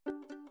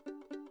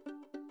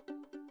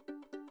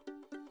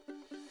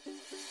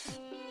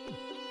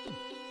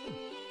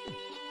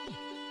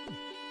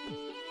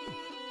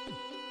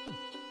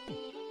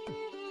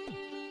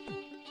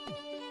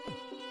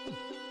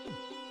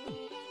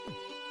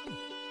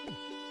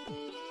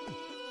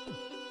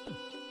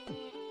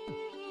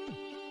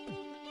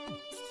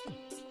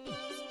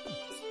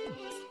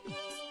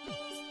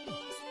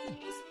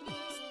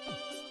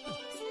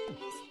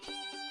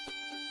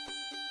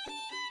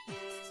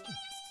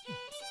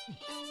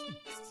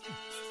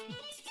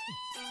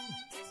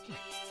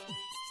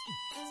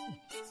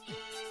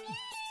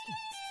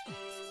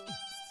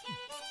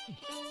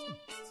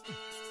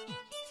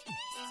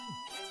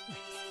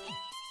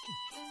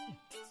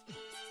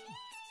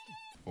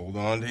Hold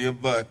on to your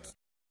butts.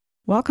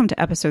 Welcome to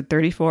episode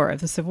 34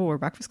 of the Civil War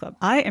Breakfast Club.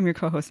 I am your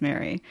co-host,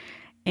 Mary,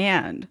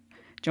 and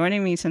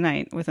joining me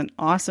tonight with an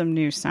awesome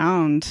new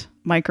sound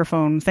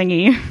microphone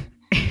thingy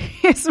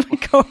is my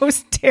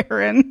co-host,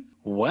 Darren.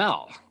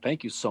 Well,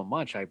 thank you so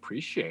much. I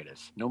appreciate it.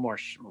 No more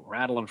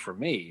rattling for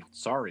me.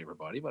 Sorry,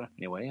 everybody. But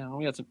anyway,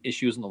 we had some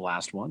issues in the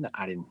last one that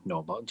I didn't know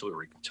about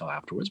until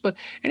afterwards. But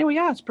anyway,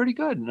 yeah, it's pretty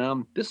good.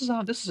 And this is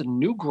a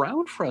new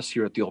ground for us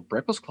here at the Old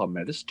Breakfast Club,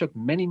 man. This took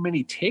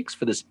many takes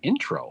for this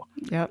intro.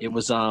 Yep. It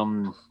was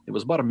about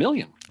 1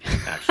 million,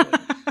 actually.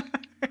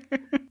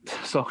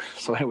 so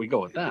here we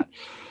go with that.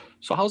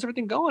 So how's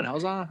everything going?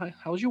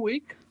 How's your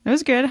week? It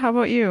was good. How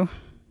about you?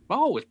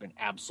 Oh, it's been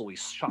absolutely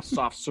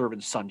soft-serving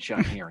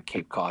sunshine here in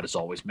Cape Cod, as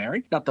always,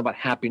 Mary. Nothing but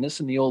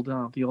happiness in the old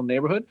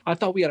neighborhood. I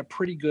thought we had a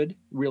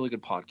really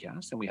good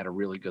podcast, and we had a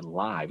really good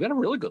live. We had a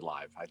really good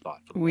live, I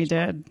thought. We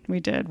did.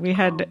 We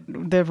had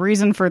the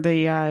reason for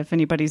the, if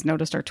anybody's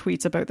noticed our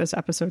tweets about this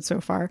episode so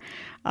far,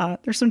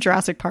 there's some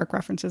Jurassic Park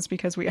references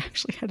because we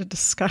actually had a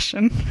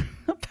discussion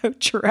about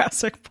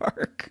Jurassic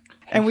Park.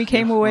 And we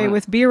came away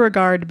with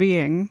Beauregard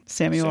being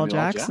Samuel L.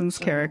 Jackson's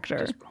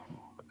character.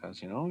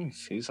 Because,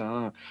 he's...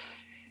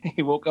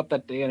 He woke up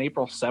that day on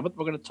April 7th,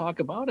 we're going to talk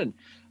about, and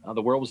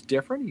the world was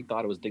different. He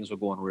thought things were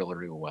going really,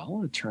 really well.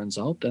 And it turns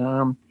out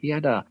he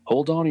had a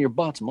hold on to your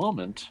butts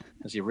moment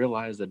as he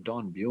realized that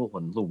Don Buell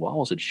and Lew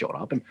Wallace had showed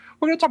up. And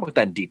we're going to talk about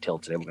that in detail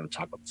today. We're going to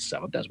talk about the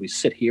 7th. As we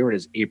sit here, it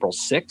is April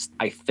 6th,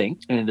 I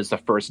think, and it is the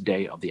first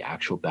day of the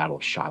actual Battle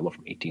of Shiloh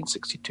from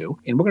 1862.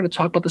 And we're going to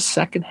talk about the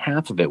second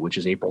half of it, which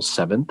is April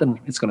 7th, and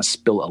it's going to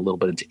spill a little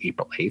bit into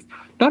April 8th.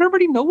 Not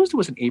everybody knows there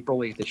was an April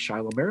 8th at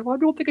Shiloh, Mary. A lot of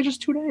people think it's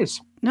just 2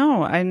 days.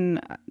 No,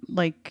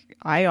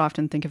 I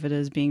often think of it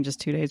as being just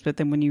 2 days, but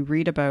then when you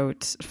read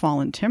about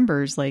fallen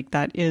timbers,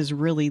 that is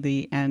really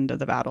the end of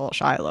the Battle of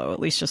Shiloh, at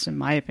least just in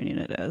my opinion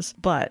it is.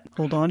 But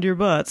hold on to your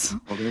butts.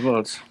 Hold on to your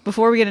butts.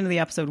 Before we get into the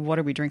episode, what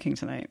are we drinking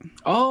tonight?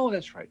 Oh,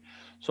 that's right.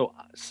 So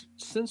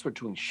since we're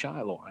doing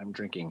Shiloh, I'm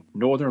drinking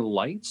Northern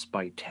Lights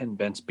by 10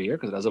 Bents Beer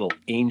because it has a little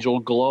Angel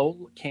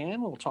Glow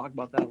can. We'll talk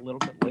about that a little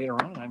bit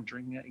later on. I'm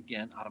drinking it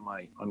again out of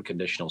my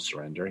Unconditional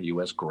Surrender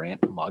U.S.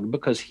 Grant mug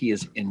because he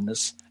is in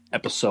this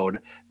episode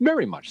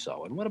very much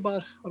so. And what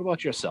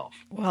about yourself?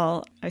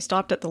 Well, I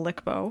stopped at the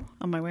Lickbow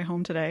on my way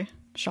home today.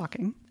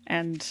 Shocking.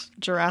 And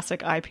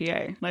Jurassic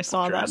IPA. And I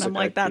saw that and I'm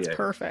like, that's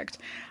perfect.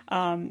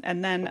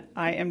 And then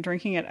I am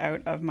drinking it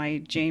out of my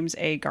James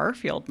A.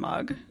 Garfield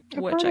mug. He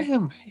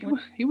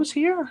was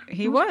here.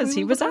 He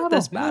was at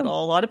this battle.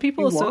 Yeah. A lot of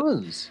people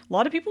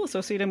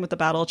associate him with the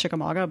Battle of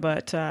Chickamauga,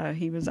 but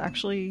he was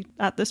actually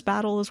at this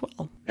battle as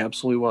well.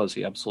 Absolutely was.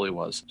 He absolutely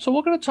was. So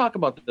we're going to talk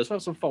about this. We'll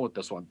have some fun with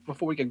this one.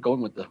 Before we get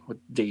going with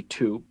day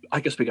 2, I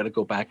guess we got to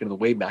go back into the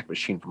Wayback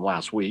Machine from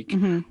last week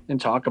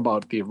and talk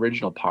about the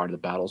original part of the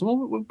battles.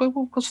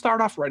 We'll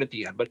start off right at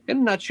the end. But in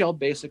a nutshell,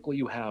 basically,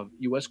 you have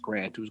U.S.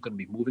 Grant, who's going to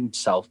be moving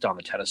south down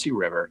the Tennessee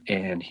River,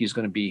 and he's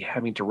going to be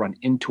having to run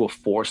into a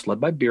force led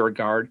by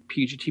Beauregard,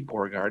 PGT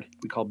Beauregard.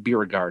 We call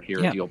Beauregard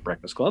here at the Old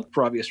Breakfast Club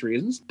for obvious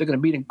reasons. They're going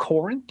to meet in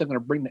Corinth. They're going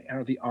to bring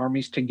the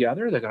armies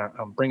together. They're going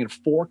to bring in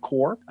 4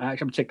 corps. Actually, I'm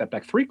going to take that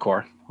back. 3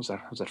 corps. Was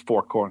that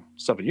 4 corps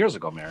 7 years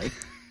ago, Mary?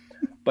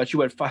 But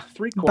you had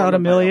 3 corps. About a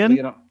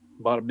million.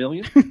 About a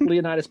million.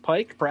 Leonidas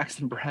Pike,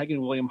 Braxton Bragg,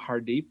 and William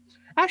Hardee.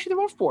 Actually,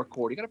 there were 4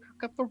 corps. You got to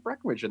pick up the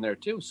Breckinridge in there,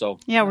 too. So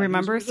yeah,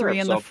 remember 3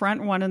 in the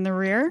front, 1 in the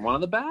rear? 1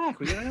 in the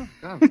back.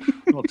 A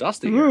little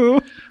dusty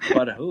here.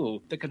 But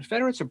the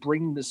Confederates are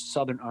bringing this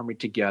Southern Army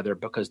together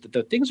because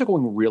the things are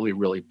going really,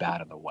 really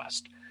bad in the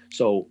West.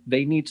 So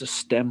they need to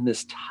stem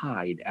this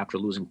tide after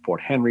losing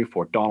Fort Henry,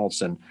 Fort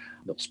Donelson,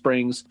 Mill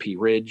Springs, Pea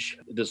Ridge.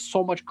 There's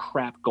so much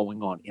crap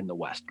going on in the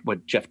West.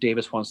 What Jeff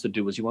Davis wants to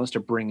do is he wants to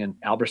bring in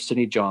Albert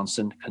Sidney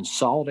Johnston,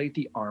 consolidate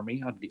the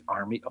Army under the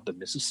Army of the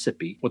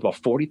Mississippi with about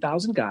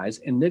 40,000 guys,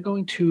 and they're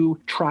going to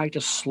try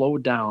to slow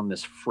down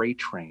this freight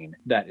train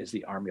that is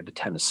the Army of the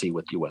Tennessee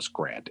with U.S.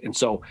 Grant. And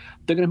so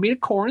they're going to meet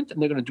at Corinth,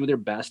 and they're going to do their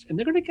best, and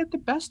they're going to get the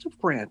best of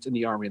Grant in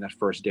the Army in that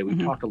first day.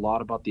 We've talked a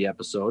lot about the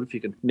episode. If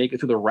you can make it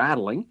through the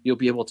rattling, you'll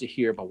be able to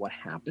hear about what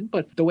happened.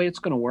 But the way it's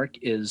going to work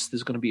is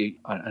there's going to be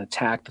an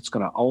attack that's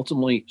going to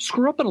ultimately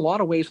screw up in a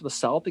lot of ways for the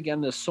South.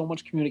 Again, there's so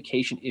much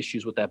communication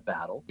issues with that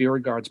battle.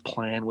 Beauregard's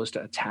plan was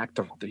to attack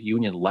the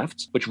Union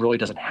left, which really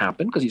doesn't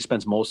happen because he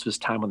spends most of his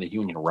time on the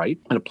Union right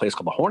in a place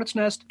called the Hornet's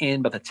Nest.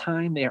 And by the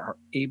time they are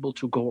able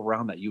to go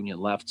around that Union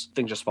left,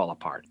 things just fall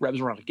apart.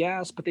 Rebs run out of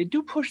gas, but they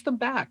do push them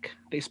back.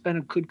 They spend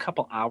a good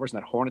couple hours in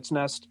that Hornet's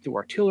Nest through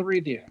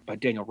artillery by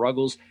Daniel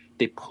Ruggles.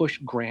 They push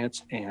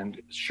Grant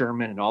and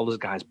Sherman and all those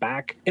guys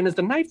back. And as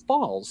the night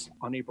falls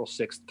on April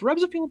 6th, the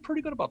Rebs are feeling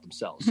pretty good about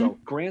themselves. So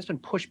Grant's been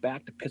pushed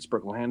back to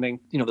Pittsburgh Landing.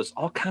 There's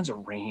all kinds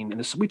of rain.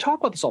 And we talk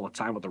about this all the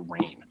time with the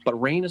rain. But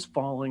rain is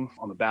falling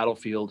on the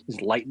battlefield. There's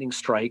lightning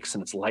strikes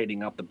and it's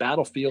lighting up the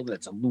battlefield and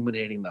it's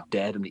illuminating the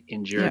dead and the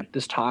injured. Yeah.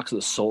 This talks to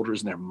the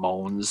soldiers and their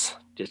moans.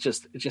 It's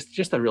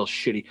just a real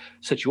shitty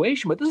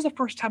situation. But this is the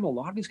first time a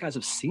lot of these guys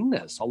have seen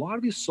this. A lot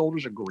of these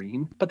soldiers are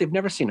green, but they've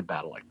never seen a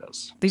battle like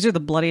this. These are the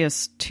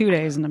bloodiest 2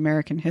 days in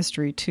American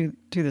history to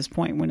this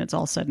point when it's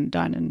all said and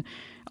done.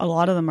 a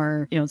lot of them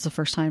are, it's the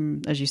first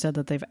time, as you said,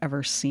 that they've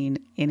ever seen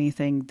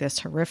anything this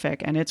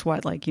horrific. And it's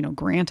what, like,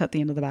 Grant at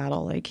the end of the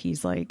battle, like,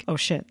 he's like, oh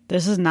shit,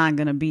 this is not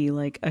going to be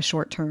like a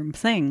short-term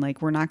thing.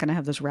 Like, we're not going to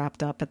have this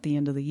wrapped up at the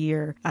end of the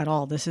year at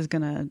all. This is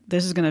going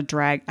to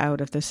drag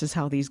out if this is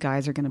how these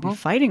guys are going to be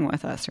fighting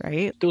with us,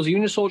 right? There was a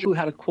Union soldier who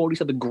had a quote. He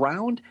said, the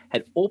ground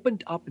had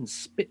opened up and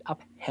spit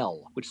up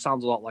hell, which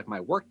sounds a lot like my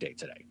workday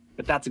today.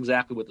 But that's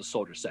exactly what the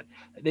soldier said.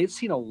 They'd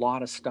seen a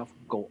lot of stuff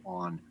go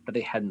on that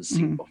they hadn't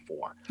seen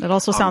before. It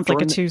also sounds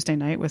like a Tuesday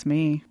night with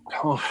me.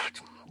 Oh,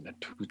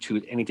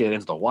 any day that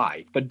ends with a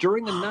Y. But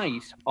during the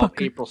night of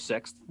April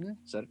 6th,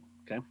 said it.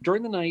 Okay.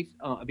 During the night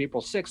of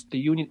April 6th, the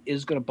Union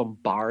is going to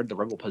bombard the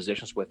rebel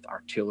positions with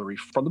artillery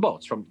from the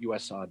boats, from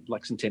U.S.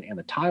 Lexington and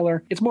the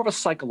Tyler. It's more of a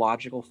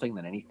psychological thing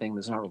than anything.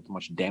 There's not really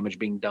much damage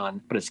being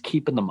done, but it's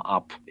keeping them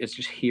up. It's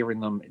just hearing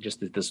them,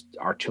 just this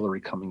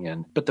artillery coming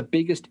in. But the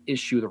biggest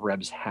issue the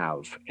Rebs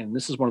have, and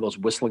this is one of those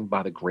whistling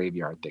by the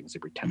graveyard things, they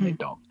pretend they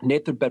don't.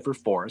 Nathan Bedford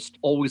Forrest,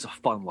 always a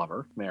fun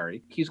lover,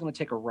 Mary, he's going to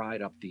take a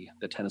ride up the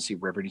Tennessee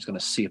River, and he's going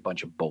to see a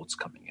bunch of boats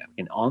coming in.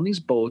 And on these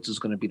boats is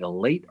going to be the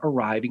late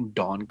arriving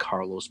Don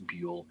Carlos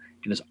Buell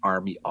and his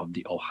Army of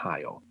the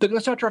Ohio. They're going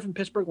to start driving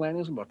Pittsburgh Landing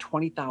with about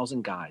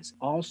 20,000 guys.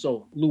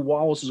 Also, Lew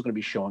Wallace is going to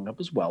be showing up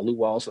as well. Lew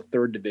Wallace, the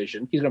 3rd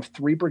Division. He's going to have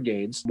 3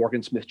 brigades,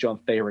 Morgan, Smith, John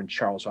Thayer, and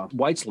Charles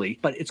Whitesley.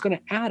 But it's going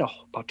to add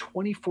about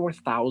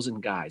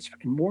 24,000 guys,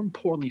 and more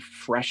importantly,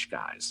 fresh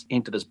guys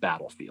into this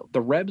battlefield.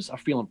 The Rebs are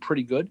feeling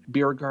pretty good.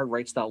 Beauregard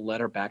writes that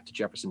letter back to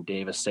Jefferson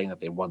Davis saying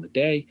that they won the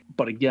day.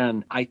 But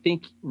again, I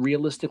think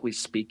realistically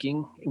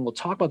speaking, and we'll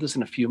talk about this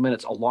in a few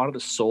minutes, a lot of the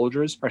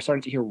soldiers are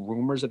starting to hear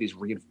rumors of these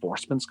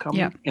reinforcements coming.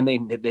 Yeah. And they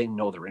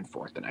know they're in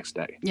for it the next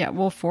day. Yeah,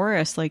 well,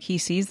 Forrest, like, he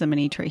sees them and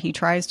he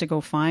tries to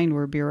go find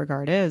where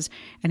Beauregard is,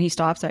 and he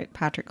stops at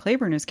Patrick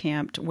Cleburne is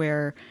camped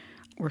where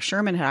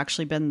Sherman had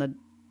actually been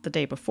the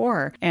day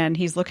before, and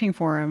he's looking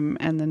for him,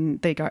 and then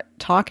they got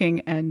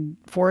talking, and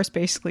Forrest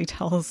basically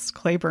tells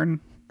Cleburne,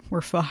 we're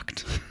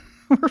fucked.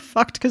 We're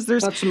fucked because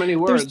there's not so many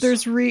words.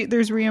 There's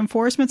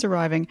reinforcements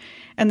arriving,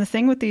 and the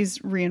thing with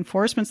these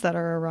reinforcements that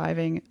are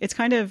arriving, it's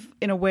kind of,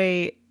 in a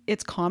way,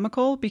 it's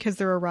comical because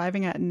they're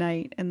arriving at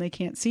night and they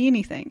can't see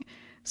anything.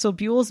 So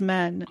Buell's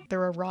men,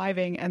 they're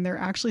arriving and they're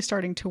actually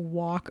starting to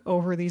walk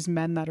over these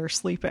men that are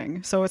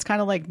sleeping. So it's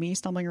kind of like me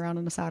stumbling around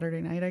on a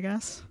Saturday night, I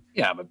guess.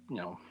 Yeah, but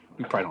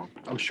we probably don't.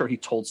 I'm sure he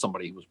told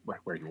somebody he was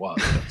where he was.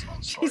 That's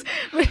another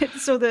story.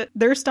 So that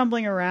they're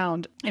stumbling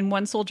around, and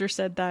one soldier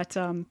said that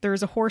there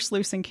was a horse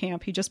loose in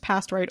camp. He just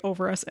passed right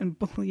over us, and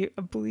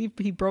I believe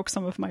he broke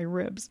some of my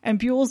ribs. And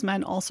Buell's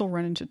men also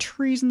run into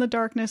trees in the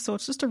darkness, so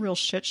it's just a real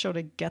shit show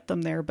to get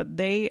them there. But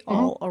they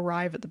all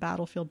arrive at the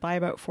battlefield by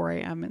about 4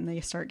 a.m. and they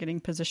start getting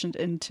positioned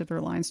into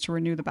their lines to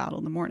renew the battle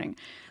in the morning.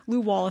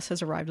 Lew Wallace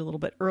has arrived a little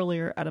bit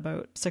earlier at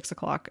about 6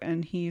 o'clock,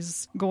 and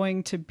he's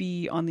going to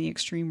be on the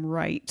extreme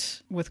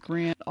right with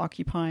Grant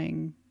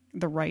occupying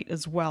the right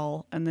as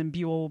well, and then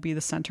Buell will be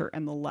the center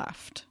and the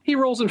left. He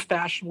rolls in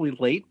fashionably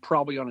late,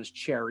 probably on his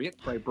chariot,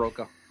 probably broke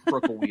a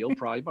wheel,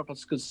 probably, but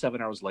it's good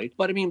 7 hours late.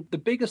 But I mean, the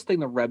biggest thing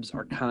the Rebs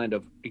are kind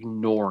of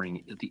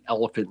ignoring is the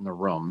elephant in the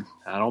room.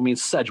 I don't mean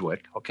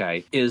Sedgwick,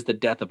 okay, is the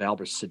death of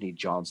Albert Sidney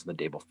Johnston the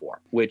day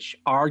before, which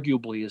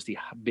arguably is the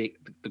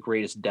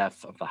greatest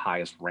death of the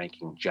highest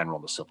ranking general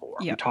in the Civil War.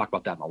 Yep. We talked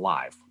about that in the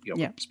live,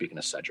 speaking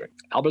of Sedgwick.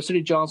 Albert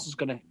Sidney Johnston's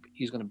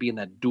he's going to be in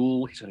that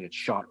duel. He's going to get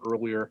shot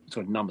earlier. It's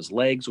going to numb his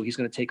legs. So he's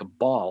going to take a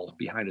ball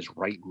behind his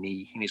right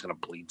knee and he's going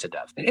to bleed to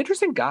death. An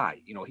interesting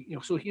guy,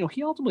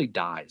 he ultimately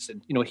dies.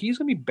 And, he's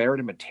going to be buried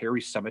in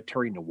Metairie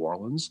Cemetery in New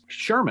Orleans.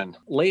 Sherman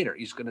later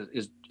is going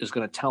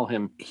to tell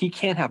him he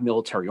can't have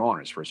military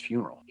honors for his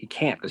funeral. He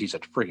can't because he's a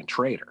friggin'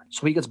 traitor.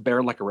 So he gets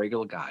buried like a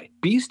regular guy.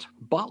 Beast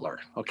Butler,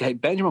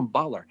 Benjamin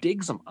Butler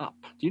digs him up.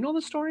 Do you know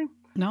the story?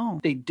 No.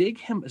 They dig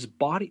his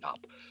body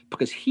up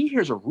because he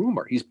hears a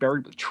rumor he's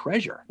buried with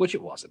treasure, which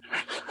it wasn't.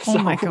 Oh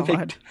my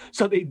God.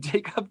 So they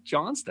dig up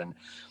Johnston.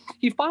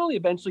 He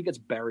eventually gets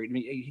buried. I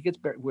mean, he gets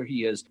buried where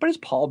he is. But his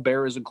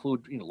pallbearers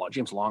include,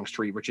 James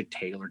Longstreet, Richard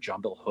Taylor,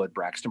 John Bill Hood,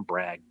 Braxton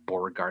Bragg,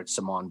 Beauregard,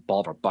 Simon,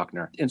 Bolivar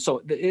Buckner. And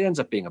so it ends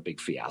up being a big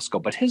fiasco.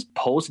 But his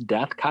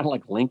post-death, kind of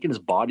like Lincoln, his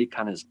body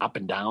kind of is up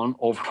and down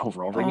over and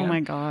over again. Oh my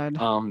God.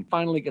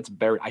 Finally gets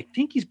buried. I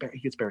think he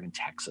gets buried in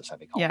Texas, I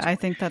think. Yeah, I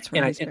think that's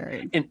where he's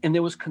buried. And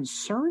there was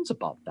concerns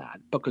about that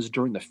because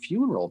during the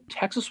funeral,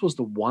 Texas was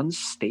the one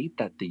state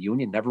that the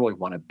Union never really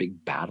won a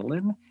big battle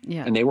in.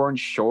 Yeah. And they weren't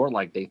sure,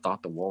 they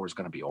thought the war was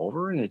going to be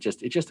over. And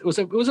it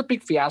was a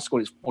big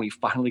fiasco when he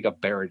finally got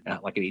buried in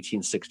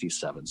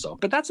 1867. So,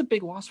 but that's a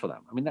big loss for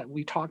them. I mean, that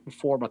we talked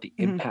before about the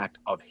impact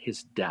of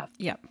his death,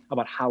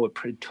 about how it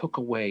took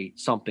away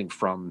something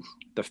from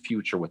the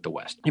future with the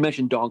West. You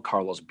mentioned Don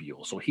Carlos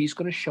Buell. So he's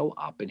going to show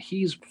up and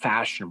he's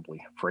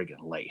fashionably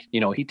friggin' late.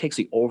 He takes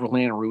the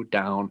overland route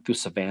down through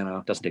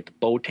Savannah, doesn't take the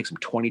boat, takes him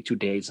 22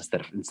 days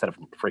instead of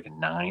friggin'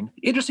 9.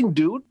 Interesting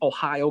dude,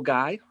 Ohio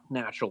guy,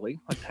 naturally,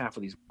 like half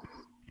of these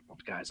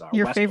guys are.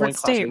 Your West favorite Point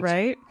class state, of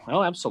right?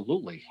 Oh,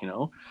 absolutely.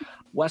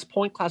 West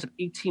Point class of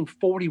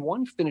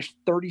 1841 finished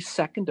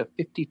 32nd of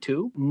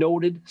 52,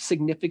 noted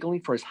significantly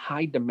for his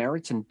high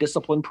demerits and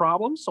discipline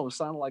problems. So it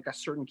sounded like a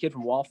certain kid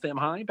from Waltham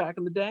High back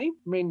in the day,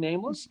 remained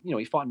nameless.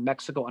 He fought in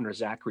Mexico under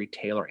Zachary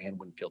Taylor and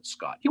Winfield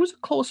Scott. He was a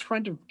close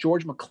friend of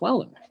George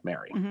McClellan,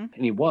 Mary. And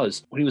he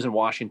was, when he was in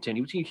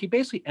Washington, he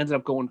basically ended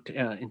up going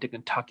into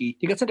Kentucky.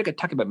 He got sent to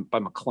Kentucky by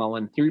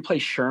McClellan. He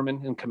replaced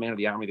Sherman in command of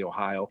the Army of the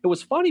Ohio. It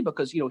was funny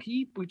because,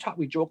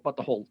 we joke about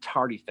the whole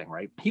tardy thing,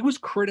 right? He was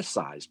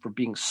criticized for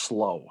being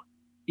slow,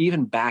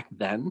 even back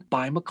then,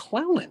 by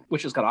McClellan,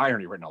 which has got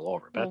irony written all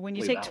over it. Well, when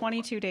you take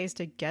 22 days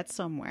to get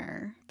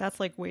somewhere, that's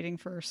like waiting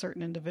for a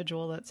certain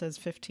individual that says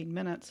 15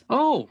 minutes.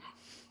 Oh,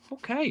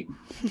 okay.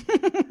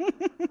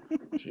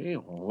 Gee,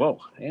 whoa,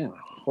 damn,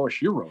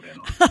 horse you rode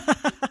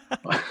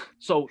in.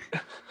 So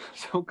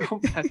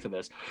going back to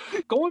this,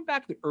 going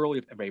back to the early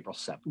of April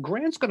 7th,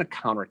 Grant's going to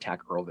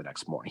counterattack early the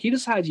next morning. He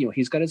decides,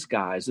 he's got his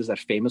guys. There's that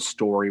famous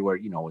story where,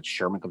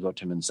 Sherman comes up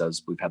to him and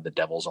says, we've had the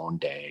devil's own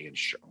day. And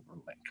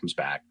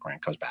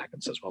Grant comes back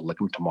and says, well, lick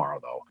him tomorrow,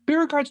 though.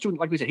 Beauregard's doing,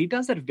 like we said, he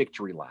does that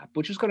victory lap,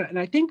 which is going to, and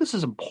I think this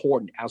is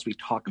important as we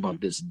talk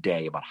about this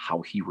day, about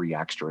how he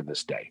reacts during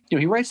this day.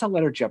 He writes that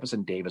letter to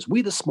Jefferson Davis,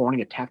 we this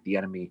morning attacked the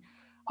enemy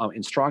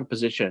in strong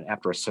position,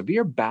 after a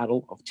severe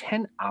battle of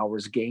 10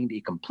 hours, gained a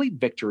complete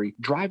victory,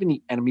 driving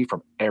the enemy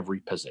from every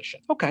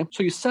position. Okay,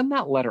 so you send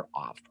that letter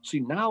off. So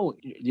now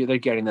they're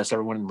getting this.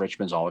 Everyone in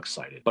Richmond's all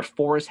excited. But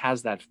Forrest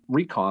has that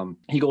recon.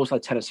 He goes to the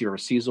Tennessee River,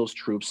 sees those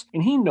troops,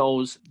 and he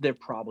knows they're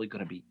probably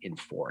going to be in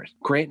for it.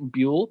 Grant and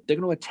Buell, they're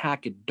going to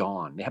attack at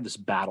dawn. They have this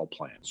battle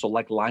plan. So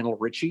like Lionel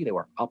Richie, they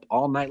were up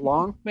all night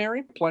long,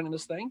 Mary, planning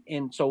this thing.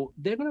 And so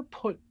they're going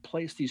to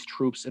place these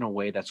troops in a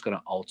way that's going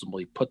to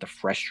ultimately put the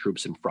fresh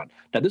troops in front.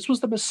 Now, this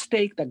was the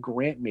mistake that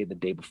Grant made the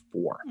day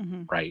before,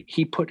 right?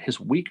 He put his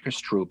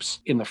weakest troops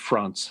in the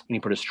fronts and he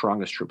put his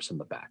strongest troops in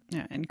the back.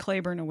 Yeah, and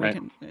Claiborne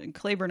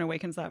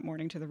awakens that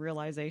morning to the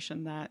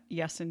realization that,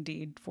 yes,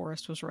 indeed,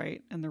 Forrest was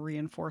right and the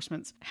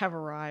reinforcements have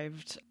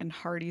arrived, and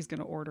Hardee's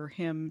going to order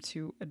him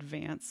to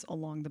advance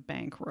along the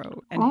Bank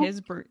Road. And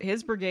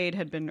his brigade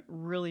had been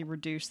really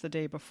reduced the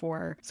day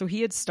before. So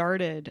he had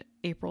started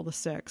April the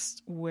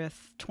 6th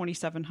with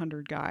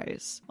 2,700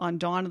 guys. On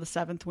dawn of the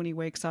 7th, when he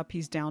wakes up,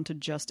 he's down to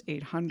just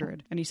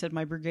 800. And he said,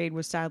 my brigade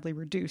was sadly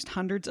reduced.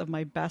 Hundreds of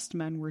my best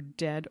men were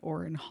dead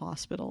or in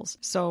hospitals.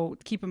 So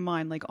keep in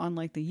mind, like,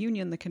 unlike the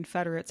Union, the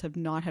Confederates have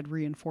not had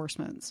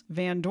reinforcements.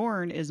 Van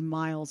Dorn is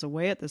miles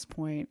away at this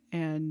point,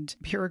 and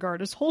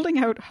Beauregard is holding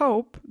out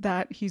hope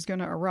that he's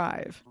going to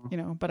arrive,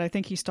 but I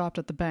think he stopped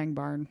at the Bang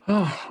Barn.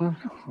 Oh,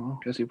 well,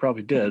 I guess he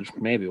probably did.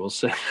 Maybe, we'll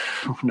see.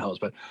 Who knows?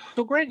 But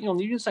so Grant,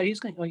 you just say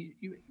he's going to,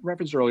 you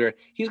referenced earlier,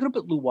 he's going to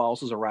put Lew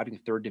Wallace's arriving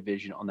 3rd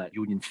Division on that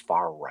Union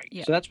far right.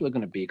 Yeah. So that's where they're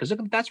going to be, because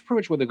that's pretty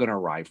much where they're going to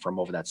arrive from,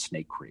 over that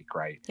Snake Creek,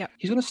 right? Yeah.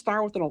 He's going to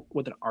start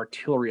with an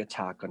artillery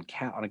attack on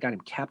a guy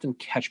named Captain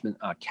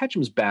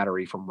Ketchum's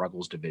battery from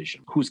Ruggles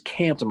Division, who's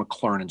camped in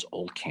McClernand's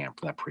old camp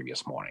from that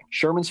previous morning.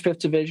 Sherman's 5th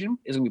Division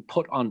is going to be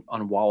put on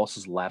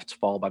Wallace's left,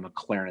 followed by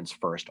McClernand's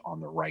 1st on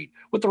the right,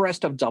 with the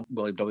rest of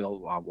William W.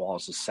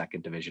 Wallace's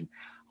 2nd Division,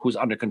 who's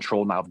under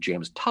control now of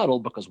James Tuttle,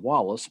 because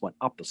Wallace went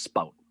up the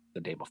spout the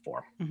day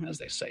before, as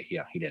they say.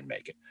 Yeah, he didn't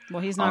make it. Well,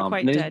 he's not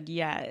quite dead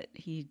yet.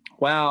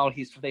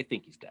 They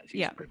think he's dead.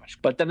 He's pretty much.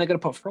 But then they're going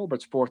to put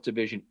Hurlburt's 4th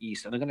Division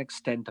east, and they're going to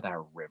extend to that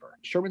river.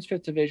 Sherman's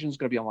 5th Division is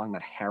going to be along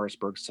that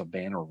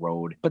Harrisburg-Savannah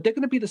road, but they're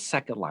going to be the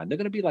second line. They're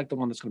going to be like the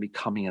one that's going to be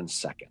coming in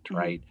second,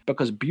 right?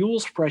 Because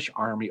Buell's fresh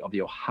army of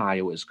the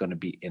Ohio is going to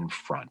be in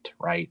front,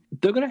 right?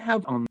 They're going to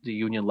have on the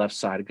Union left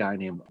side a guy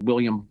named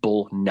William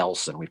Bull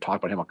Nelson. We've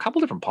talked about him a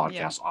couple different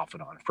podcasts off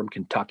and on, from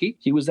Kentucky.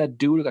 He was that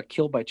dude who got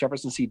killed by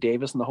Jefferson C.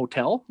 Davis in the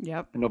hotel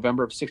in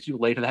November of 60,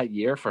 later that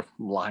year, for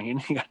lying.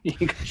 He got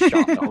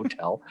shot in the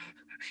hotel.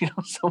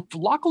 So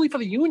luckily for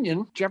the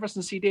Union,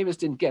 Jefferson C. Davis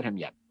didn't get him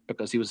yet,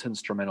 because he was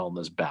instrumental in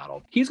this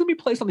battle. He's going to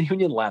be placed on the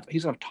Union left.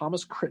 He's going to have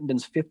Thomas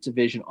Crittenden's 5th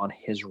Division on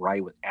his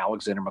right, with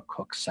Alexander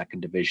McCook's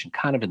 2nd Division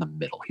kind of in the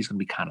middle. He's going to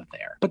be kind of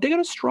there. But they got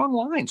a strong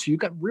line. So you've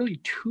got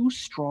really 2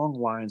 strong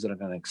lines that are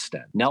going to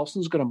extend.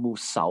 Nelson's going to move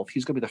south.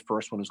 He's going to be the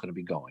first one who's going to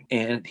be going.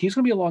 And he's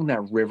going to be along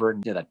that river,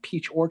 that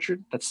peach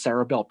orchard, that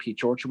Sarabelle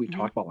peach orchard we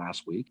talked about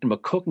last week. And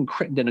McCook and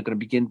Crittenden are going to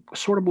begin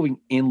sort of moving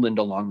inland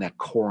along that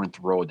Corinth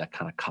road that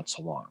kind of cuts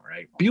along,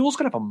 right? Buell's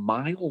going to have a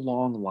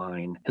mile-long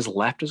line. His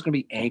left is going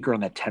to be anchored on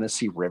that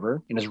Tennessee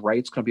River, and his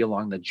right's going to be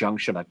along the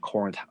junction of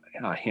Corinth,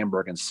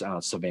 Hamburg, and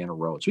Savannah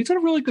Road. So he's in a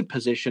really good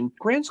position.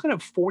 Grant's going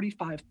to have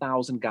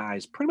 45,000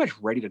 guys pretty much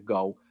ready to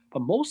go.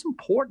 But most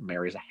important,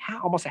 Mary, is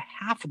almost a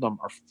half of them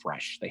are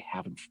fresh. They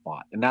haven't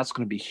fought. And that's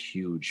going to be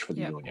huge for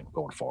the Union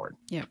going forward.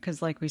 Yeah,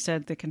 because like we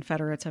said, the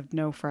Confederates have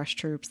no fresh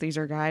troops. These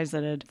are guys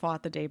that had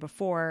fought the day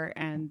before,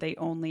 and they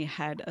only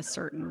had a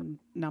certain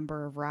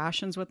number of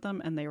rations with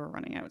them, and they were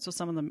running out. So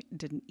some of them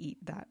didn't eat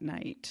that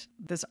night.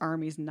 This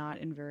army's not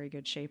in very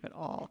good shape at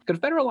all.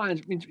 Confederate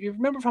lines, I mean, you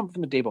remember from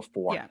the day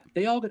before,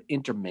 they all got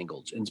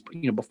intermingled. And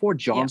before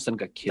Johnston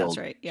got killed, that's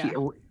right.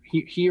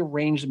 He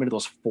arranged them into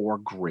those 4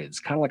 grids,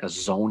 kind of like a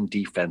zone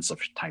defensive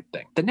type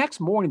thing. The next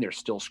morning, they're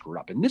still screwed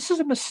up. And this is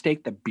a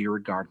mistake that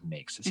Beauregard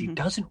makes, is he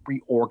doesn't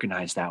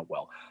reorganize that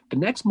well. The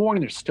next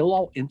morning, they're still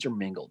all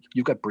intermingled.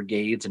 You've got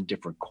brigades and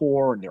different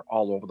corps, and they're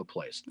all over the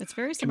place. It's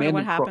very similar to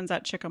what happens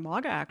at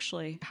Chickamauga,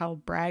 actually, how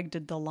Bragg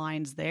did the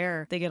lines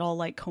there. They get all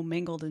like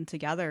commingled in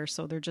together,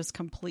 so they're just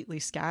completely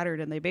scattered,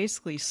 and they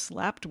basically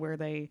slept where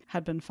they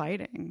had been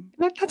fighting.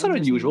 That's not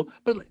unusual,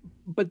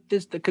 but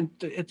this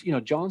it's, you know,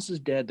 Johnson's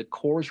dead. The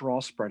corps are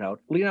all spread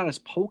out. Leonidas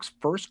Polk's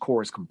first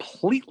corps is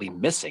completely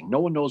missing. No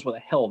one knows where the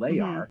hell they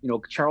are. You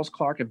know, Charles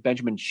Clark and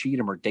Benjamin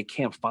Cheatham, they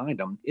can't find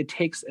them. It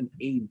takes an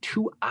aide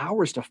 2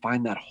 hours to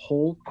find that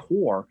whole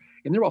corps,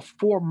 and they're about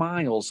 4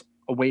 miles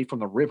away from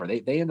the river.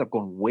 They end up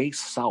going way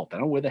south. I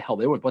don't know where the hell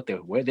they were,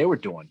 where they were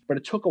doing, but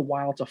it took a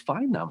while to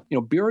find them. You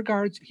know,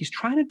 Beauregard, he's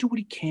trying to do what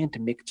he can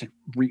to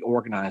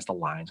reorganize the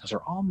lines because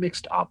they're all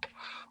mixed up.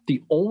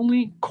 The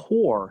only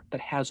corps that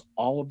has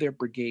all of their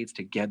brigades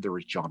together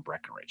is John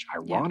Breckinridge,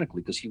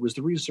 ironically, because he was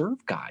the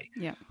reserve guy.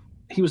 Yeah.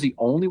 He was the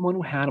only one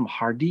who had them.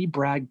 Hardee,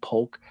 Bragg,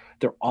 Polk,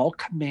 they're all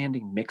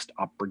commanding mixed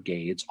up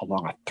brigades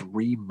along a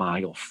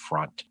 3-mile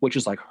front, which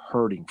is like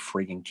herding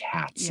frigging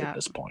cats at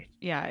this point.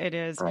 Yeah, it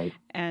is. Right.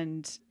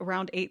 And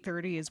around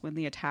 8:30 is when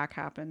the attack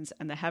happens,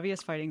 and the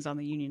heaviest fighting's on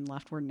the Union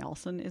left where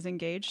Nelson is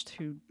engaged,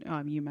 who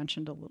you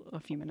mentioned a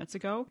few minutes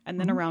ago. And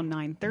then around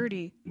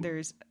 9:30,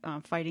 there's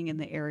fighting in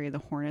the area of the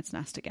Hornets'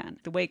 Nest again.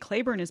 The way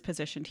Claiborne is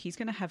positioned, he's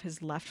going to have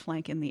his left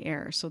flank in the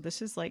air. So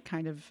this is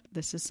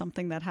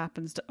something that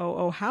happens to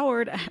O.O.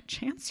 Howard at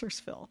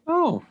Chancellorsville.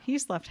 Oh.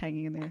 He's left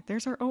hanging in there.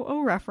 There's our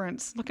O.O.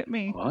 reference. Look at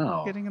me.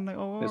 Wow. Getting in the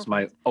O.O. It's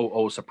my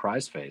O.O.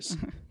 surprise face.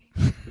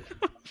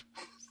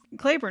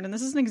 Claiborne, and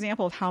this is an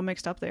example of how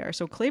mixed up they are.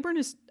 So Claiborne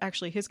is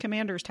actually, his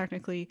commander is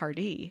technically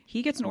Hardee.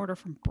 He gets an order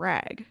from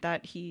Bragg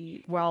that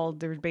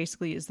there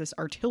basically is this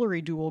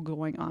artillery duel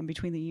going on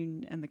between the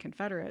Union and the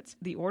Confederates.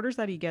 The orders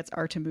that he gets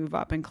are to move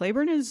up, and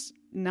Claiborne is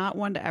not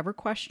one to ever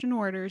question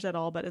orders at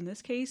all, but in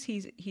this case,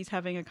 he's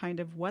having a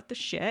kind of what the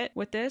shit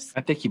with this.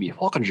 I think he'd be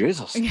fucking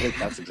Jesus. I think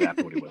that's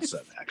exactly what he would have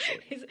said,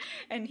 actually.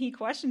 And he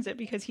questions it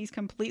because he's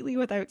completely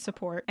without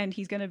support, and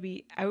he's going to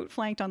be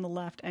outflanked on the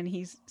left, and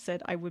he's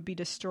said, I would be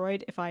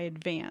destroyed if I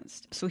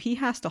advanced. So he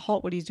has to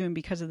halt what he's doing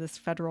because of this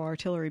federal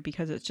artillery,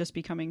 because it's just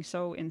becoming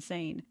so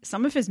insane.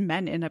 Some of his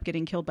men end up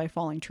getting killed by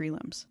falling tree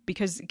limbs,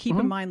 because keep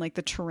in mind, like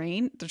the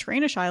terrain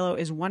of Shiloh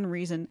is one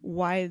reason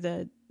why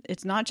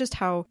it's not just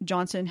how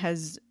Johnson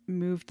has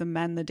moved the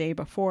men the day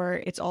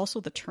before, it's also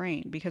the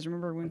terrain. Because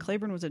remember, when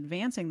Claiborne was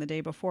advancing the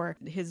day before,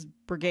 his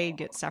brigade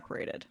gets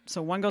separated.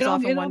 So one goes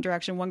off in one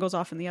direction, one goes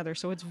off in the other.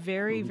 So it's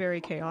very, very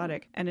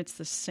chaotic. And it's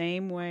the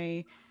same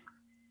way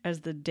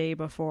as the day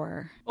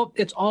before. Well,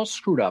 it's all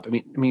screwed up. I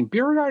mean,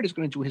 Beauregard is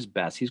going to do his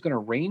best. He's going to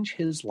range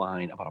his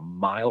line about a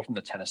mile from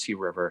the Tennessee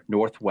River,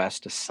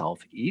 northwest to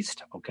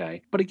southeast.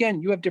 Okay, but again,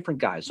 you have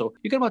different guys, so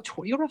you got about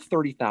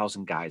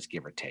 30,000 guys,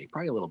 give or take,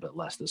 probably a little bit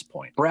less at this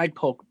point. Bragg,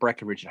 Polk,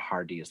 Breckinridge, and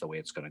Hardee is the way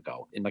it's going to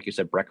go. And like you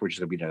said, Breckinridge is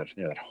going to be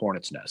near that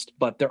Hornet's Nest,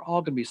 but they're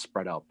all going to be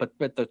spread out. But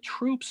the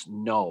troops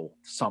know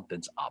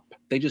something's up.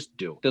 They just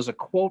do. There's a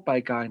quote by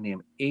a guy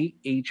named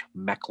A.H.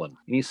 Mecklin,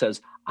 and he says,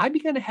 I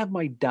began to have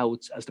my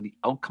doubts as to the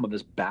outcome of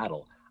this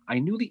battle. I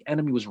knew the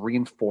enemy was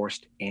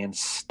reinforced and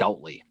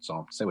stoutly.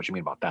 So say what you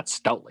mean about that,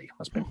 stoutly.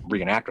 That's been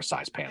reenactor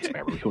size pants,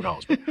 maybe. Who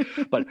knows?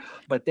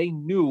 But they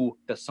knew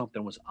that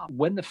something was up.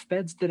 When the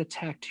Feds did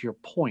attack, to your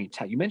point,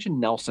 you mentioned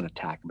Nelson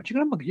attacking, but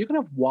you're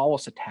gonna have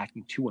Wallace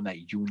attacking too on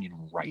that Union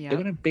right. Yep. They're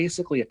gonna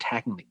basically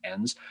attacking the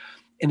ends.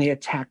 And they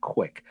attack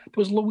quick. There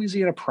was a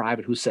Louisiana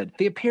private who said,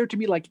 they appeared to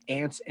me like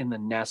ants in the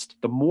nest.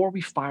 The more we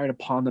fired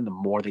upon them, the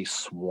more they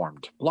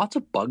swarmed. Lots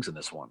of bugs in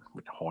this one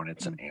with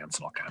hornets and ants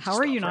and all kinds of stuff. How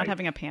are you not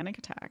having a panic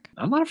attack?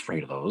 I'm not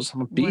afraid of those.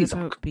 I'm a bees.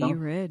 What about Bee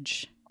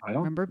Ridge? I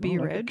don't remember Bee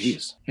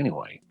Ridge.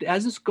 Anyway,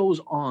 as this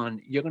goes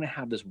on, you're going to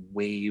have this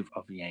wave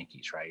of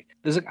Yankees, right?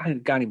 There's a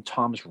guy named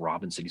Thomas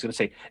Robinson. He's going to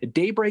say, at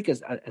daybreak,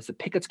 as the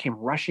pickets came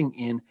rushing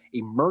in,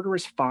 a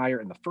murderous fire,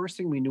 and the first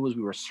thing we knew was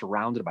we were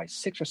surrounded by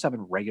 6 or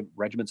 7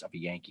 regiments of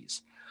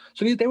Yankees.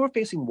 So they were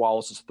facing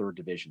Wallace's 3rd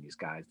Division, these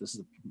guys. This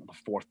is the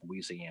 4th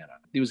Louisiana.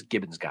 These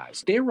Gibbons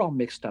guys. They were all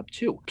mixed up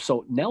too.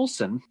 So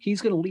Nelson,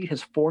 he's going to lead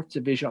his 4th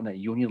Division on that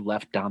Union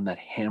left down that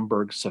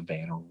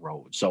Hamburg-Savannah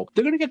road. So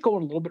they're going to get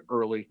going a little bit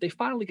early. They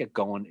finally get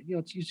going. You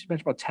know, you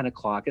mentioned about 10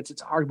 o'clock.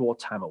 It's arguable what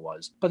time it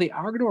was. But they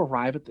are going to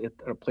arrive at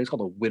a place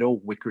called the Widow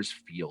Wicker's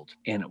Field.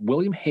 And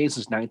William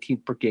Hayes'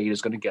 19th Brigade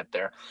is going to get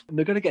there. And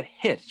they're going to get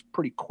hit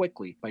pretty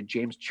quickly by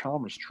James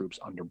Chalmers' troops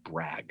under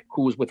Bragg,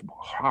 who was with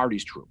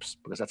Hardee's troops,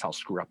 because that's how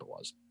screwed up it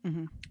was.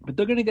 Mm-hmm. But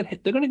they're going to get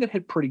hit. They're going to get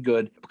hit pretty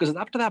good, because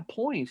up to that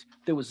point,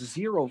 there was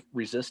zero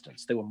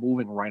resistance. They were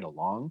moving right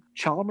along.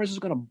 Chalmers is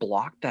going to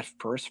block that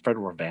first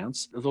Federal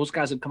advance. Those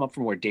guys had come up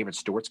from where David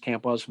Stewart's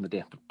camp was from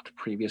the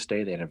previous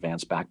day. They had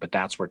advanced back, but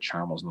that's where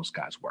Chalmers and those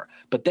guys were.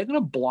 But they're going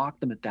to block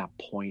them at that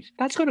point.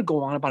 That's going to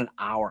go on about an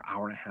hour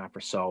and a half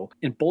or so.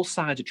 And both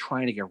sides are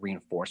trying to get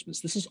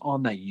reinforcements. This is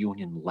on that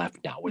Union left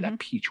now, where that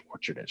peach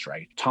orchard is,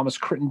 right? Thomas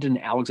Crittenden,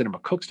 Alexander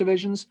McCook's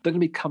divisions, they're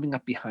going to be coming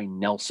up behind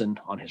Nelson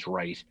on his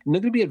right. And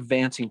they're going to be be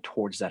advancing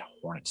towards that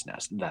hornet's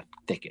nest, that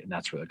thicket, and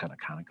that's where they're going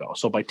to kind of go.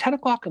 So by 10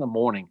 o'clock in the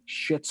morning,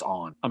 shit's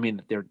on. I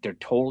mean, they're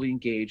totally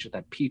engaged at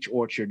that peach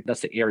orchard.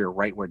 That's the area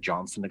right where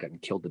Johnston had gotten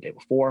killed the day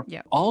before.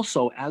 Yeah.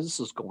 Also, as this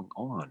is going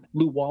on,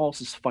 Lew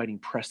Wallace is fighting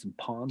Preston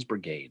Pond's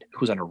brigade,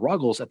 who's under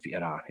Ruggles at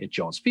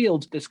Jones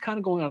Field. It's kind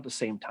of going on at the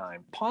same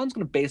time. Pond's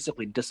going to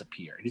basically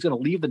disappear. He's going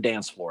to leave the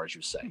dance floor, as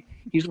you say.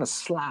 He's going to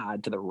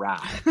slide to the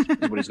right,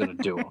 is what he's going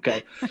to do,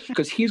 okay?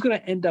 Because he's going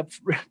to end up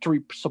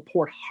to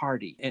support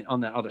Hardee and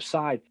on the other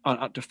side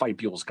to fight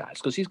Buell's guys,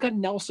 because he's got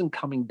Nelson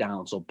coming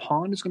down. So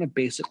Pond is going to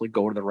basically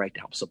go to the right to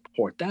help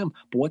support them.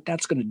 But what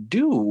that's going to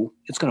do,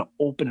 it's going to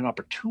open an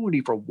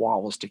opportunity for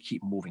Wallace to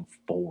keep moving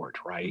forward,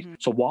 right? Mm-hmm.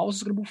 So Wallace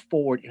is going to move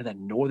forward into that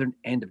northern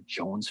end of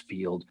Jones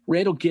Field.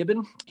 Randall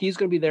Gibbon, he's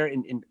going to be there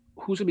in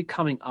who's going to be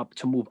coming up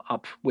to move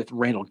up with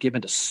Randall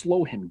Gibbon to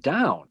slow him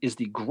down is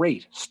the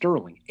great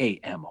Sterling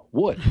A.M.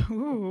 Wood,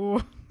 who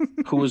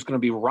is going to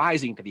be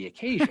rising to the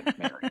occasion,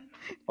 Mary.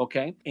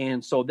 Okay?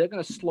 And so they're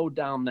going to slow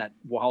down that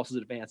Wallace's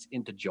advance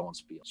into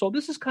Jones Field. So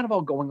this is kind of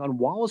all going on.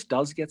 Wallace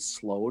does get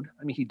slowed.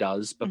 I mean, he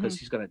does, because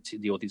he's going to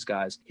deal with these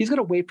guys. He's going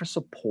to wait for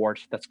support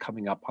that's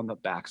coming up on the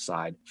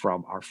backside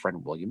from our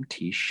friend William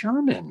T.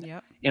 Sherman.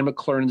 Yep. And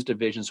McClernand's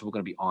divisions who are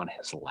going to be on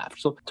his left.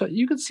 So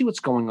you can see what's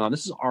going on.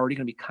 This is already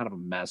going to be kind of a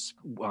mess.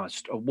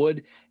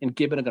 Wood and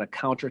Gibbon are going to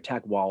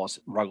counterattack Wallace.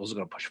 Ruggles are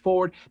going to push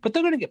forward, but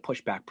they're going to get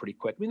pushed back pretty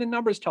quick. I mean, the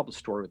numbers tell the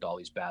story with all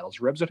these battles.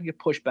 Rebs are going to get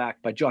pushed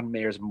back by John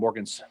Mayers and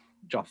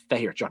John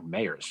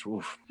Mayers.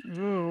 Oof.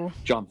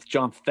 John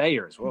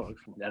Thayer's. Whoa,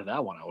 edit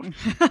that one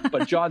out.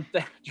 But John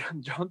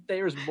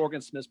Thayer's and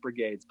Morgan Smith's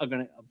brigades are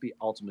going to be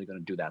ultimately going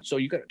to do that. So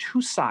you've got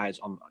two sides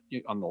on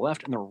the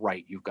left and the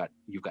right. You've got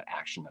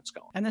action that's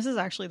going. And this is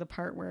actually the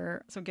part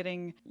where, so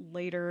getting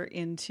later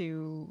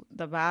into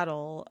the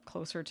battle,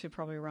 closer to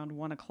probably around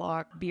 1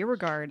 o'clock,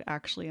 Beauregard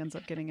actually ends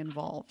up getting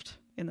involved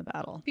in the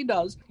battle. He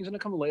does. He's going to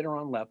come later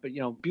on left, but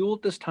Buell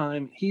at this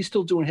time, he's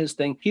still doing his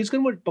thing. He's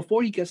going to,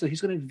 before he gets there,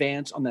 he's going to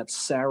advance on that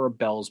Sarah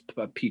Bell's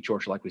peach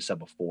orchard, like we said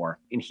before,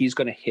 and he's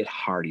going to hit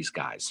Hardee's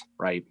guys,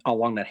 right,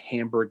 along that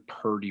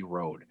Hamburg-Purdy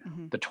road.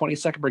 Mm-hmm. The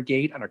 22nd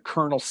Brigade under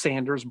Colonel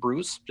Sanders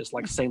Bruce, just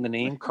like saying the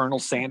name, Colonel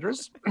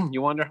Sanders.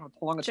 You wonder how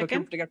long it took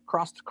him to get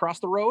across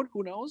the road?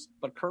 Who knows?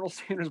 But Colonel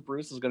Sanders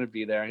Bruce is going to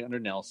be there under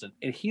Nelson,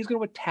 and he's going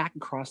to attack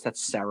across that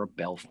Sarah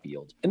Bell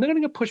field. And they're going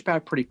to get pushed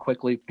back pretty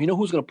quickly. You know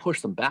who's going to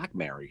push them back,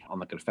 Mary, on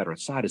the Confederate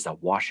side is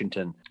that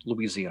Washington,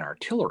 Louisiana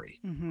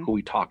artillery, who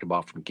we talked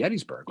about from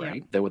Gettysburg, right?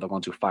 Yeah. They were the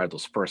ones who fired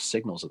those first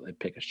signals that they'd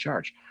pick as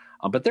charge.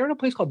 But they're in a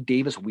place called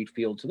Davis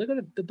Wheatfield, so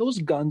those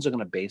guns are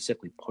going to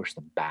basically push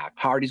them back.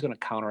 Hardee's going to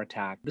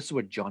counterattack. This is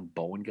where John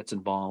Bowen gets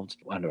involved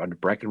under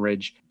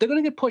Breckinridge. They're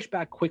going to get pushed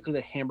back quickly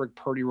to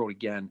Hamburg-Purdy Road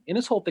again. And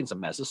this whole thing's a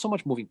mess. There's so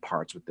much moving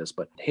parts with this,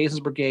 but Hazen's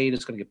brigade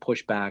is going to get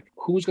pushed back.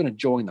 Who's going to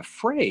join the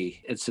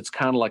fray? It's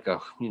kind of like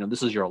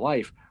this is your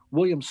life.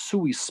 William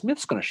Suey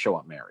Smith's going to show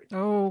up, Mary.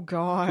 Oh,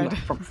 God.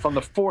 From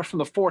the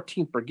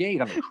 14th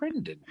Brigade under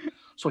Crittenden.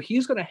 So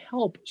he's going to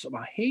help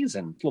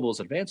Hazen slow those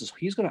advances.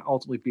 He's going to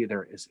ultimately be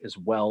there as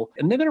well.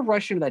 And they're going to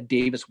rush into that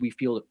Davis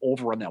Wheatfield and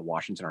overrun that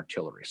Washington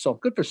artillery. So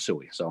good for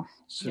Suey. So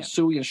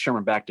Suey and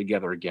Sherman back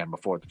together again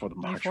before the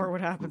march. Before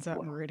what happens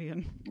at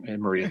Meridian.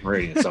 And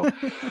Meridian. So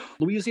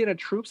Louisiana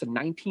troops, the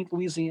 19th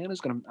Louisiana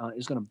is going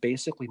to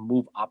basically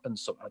move up and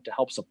to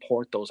help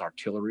support those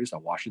artilleries, that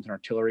Washington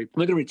artillery.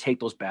 They're going to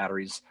retake those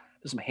batteries.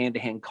 There's some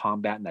hand-to-hand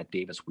combat in that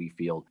Davis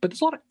Wheatfield. But there's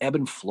a lot of ebb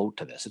and flow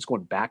to this. It's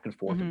going back and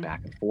forth and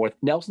back and forth.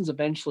 Nelson's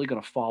eventually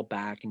going to fall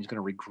back, and he's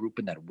going to regroup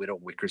in that Widow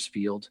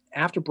Wickersfield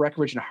after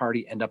Breckinridge and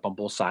Hardee end up on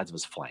both sides of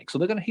his flank. So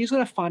he's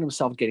going to find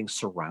himself getting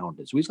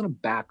surrounded. So he's going to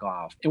back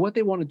off. And what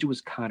they want to do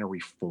is kind of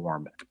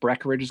reform.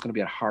 Breckinridge is going to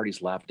be at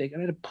Hardee's left. They're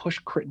going to push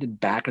Crittenden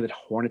back into that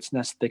Hornet's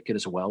Nest thicket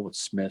as well with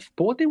Smith.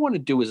 But what they want to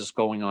do is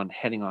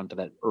heading on to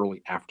that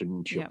early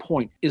afternoon, to your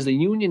point, is the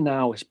Union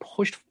now is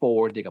pushed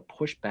forward. They got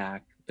pushed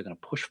back. They're going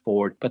to push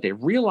forward, but they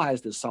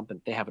realize there's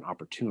something. They have an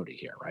opportunity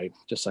here, right?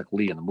 Just like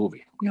Lee in the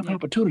movie. We have an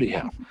opportunity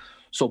here.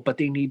 So, but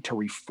they need to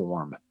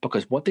reform,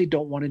 because what they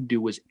don't want to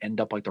do is end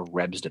up like the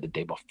Rebs did the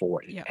day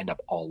before and end up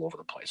all over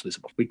the place. So they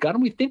said, we got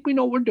them. We think we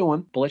know what we're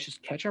doing, but let's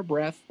just catch our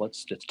breath.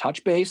 Let's just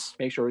touch base,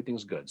 make sure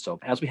everything's good. So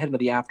as we head into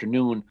the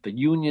afternoon, the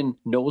Union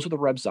knows where the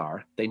Rebs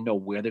are. They know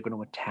where they're going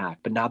to attack,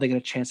 but now they get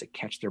a chance to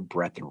catch their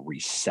breath and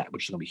reset,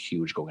 which is going to be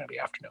huge going into the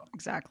afternoon.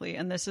 Exactly.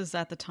 And this is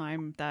at the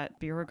time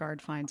that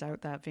Beauregard finds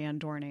out that Van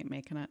Dorn ain't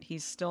making it.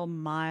 He's still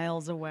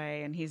miles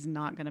away and he's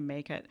not going to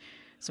make it.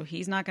 So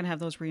he's not going to have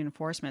those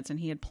reinforcements. And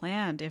he had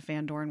planned, if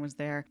Van Dorn was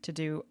there, to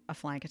do a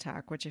flank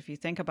attack, which, if you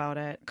think about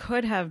it,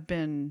 could have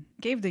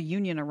gave the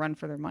Union a run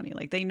for their money.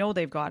 Like, they know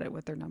they've got it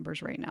with their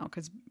numbers right now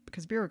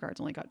because Beauregard's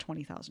only got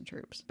 20,000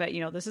 troops. But,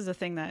 this is a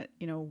thing that,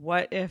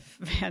 what if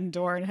Van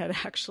Dorn had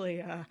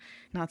actually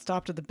not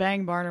stopped at the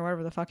Bang Barn or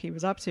whatever the fuck he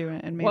was up to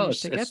and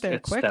managed to get there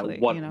quickly?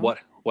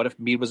 What if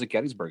Meade was at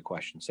Gettysburg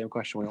question? Same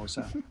question we always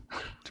have.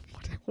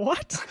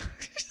 What?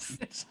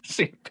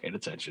 See, paying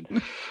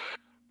attention.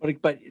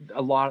 But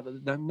a lot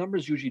of the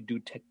numbers usually do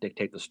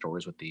dictate the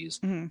stories with these.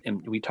 Mm-hmm.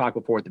 And we talked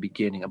before at the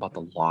beginning about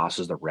the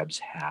losses the Rebs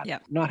had. Yeah.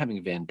 Not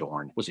having Van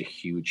Dorn was a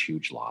huge,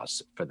 huge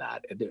loss for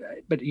that.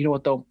 But you know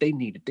what, though? They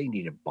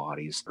needed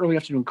bodies. Early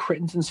afternoon,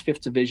 Crittenden's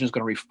 5th Division is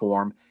going to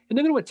reform, and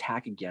they're going to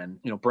attack again.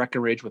 You know,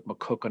 Breckinridge with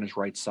McCook on his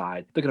right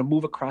side. They're going to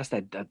move across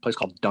that place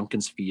called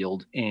Duncan's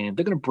Field, and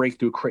they're going to break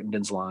through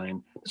Crittenden's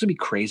line. There's going to be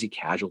crazy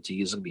casualties.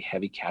 There's going to be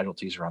heavy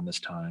casualties around this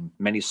time.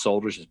 Many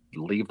soldiers just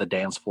leave the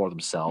dance floor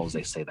themselves.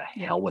 They say, the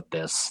hell with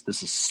this.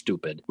 This is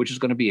stupid, which is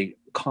going to be a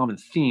common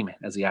theme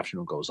as the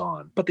afternoon goes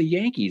on. But the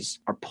Yankees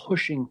are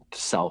pushing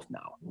south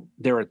now.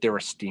 They're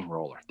a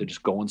steamroller. They're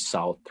just going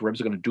south. The Rebs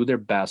are going to do their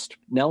best.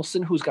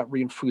 Nelson, who's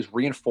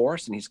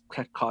reinforced, and he's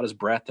caught his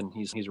breath, and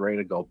he's ready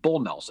to go. Bull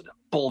Nelson,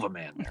 bull of a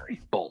man,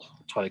 Mary. Bull.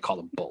 That's why they call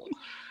him Bull.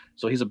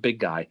 So he's a big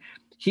guy.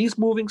 He's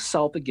moving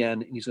south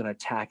again, and he's going to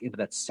attack into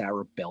that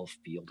Sarah Bell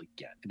Field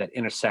again, that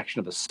intersection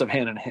of the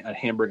Savannah and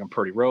Hamburg and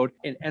Purdy Road.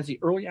 And as the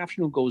early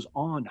afternoon goes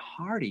on,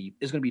 Hardee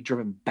is going to be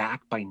driven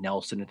back by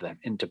Nelson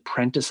into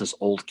Prentice's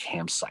old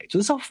campsite. So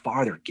this is how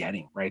far they're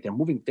getting, right? They're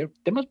moving.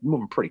 They must be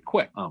moving pretty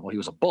quick. Well, he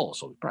was a bull,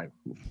 so he's probably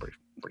moving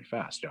pretty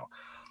fast, you know.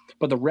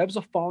 But the Rebs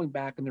are falling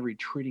back, and they're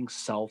retreating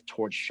south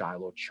towards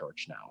Shiloh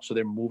Church now. So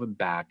they're moving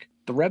back.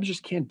 The Rebs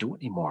just can't do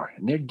it anymore,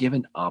 and they're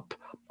giving up.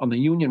 On the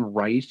Union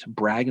right,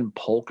 Bragg and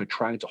Polk are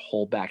trying to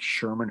hold back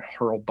Sherman,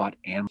 Hurlbut,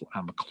 and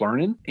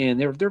McClernand, and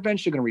they're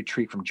eventually going to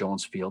retreat from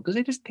Jones Field because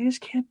they just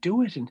can't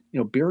do it. And you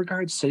know,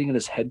 Beauregard's sitting at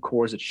his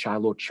headquarters at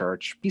Shiloh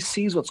Church. He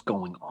sees what's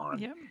going on,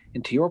 Yep.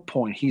 And to your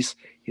point, he's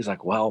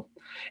like, well.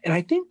 And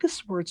I think this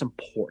is where it's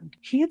important.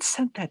 He had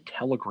sent that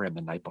telegram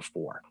the night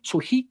before, so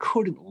he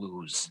couldn't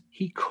lose.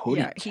 He couldn't.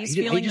 Yeah, he's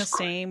feeling the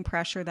same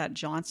pressure that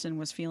Johnston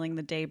was feeling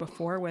the day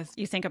before. With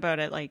you think about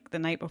it, like the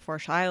night before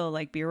Shiloh,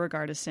 like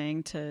Beauregard is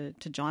saying to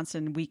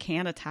Johnston, we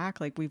can't attack.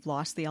 Like we've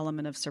lost the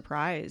element of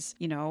surprise,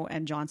 you know.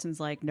 And Johnston's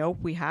like, nope,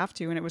 we have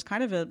to. And it was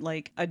kind of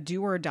a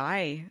do or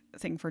die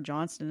thing for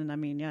Johnston. And I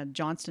mean, yeah,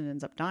 Johnston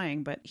ends up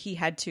dying, but he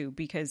had to,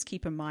 because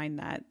keep in mind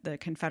that the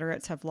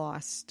Confederates have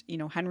lost, you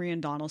know, Henry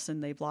and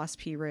Donelson. They've lost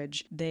Pea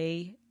Ridge.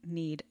 They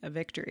need a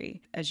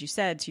victory. As you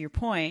said, to your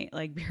point,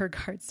 like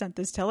Beauregard sent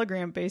this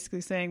telegram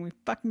basically saying, we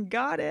fucking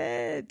got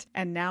it.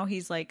 And now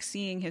he's like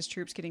seeing his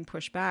troops getting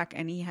pushed back,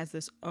 and he has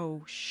this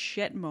oh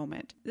shit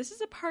moment. This is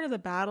a part of the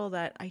battle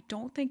that I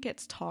don't think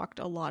gets talked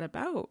a lot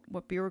about,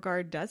 what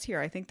Beauregard does here.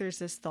 I think there's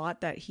this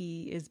thought that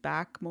he is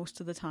back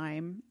most of the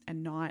time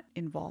and not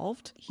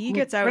involved. He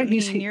gets out, right,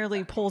 and he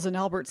nearly pulls an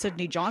Albert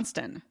Sidney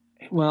Johnston.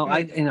 Well,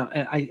 I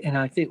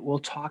think we'll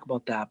talk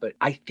about that, but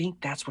I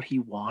think that's what he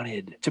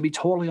wanted. To be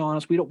totally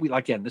honest, we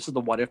again, this is the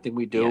what if thing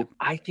we do. Yeah.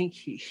 I think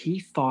he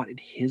thought in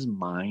his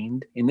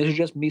mind, and this is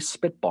just me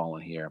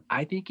spitballing here,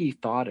 I think he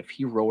thought if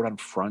he rode on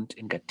front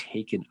and got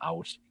taken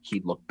out,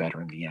 he'd look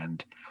better in the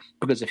end.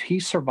 Because if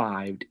he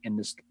survived and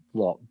this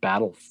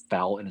battle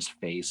fell in his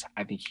face,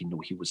 I think he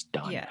knew he was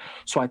done. Yeah.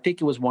 So I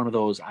think it was one of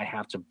those, I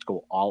have to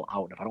go all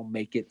out. And if I don't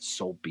make it,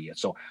 so be it.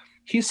 So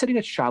he's sitting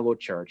at Shiloh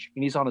Church,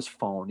 and he's on his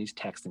phone. He's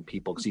texting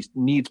people because he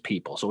needs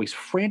people. So he's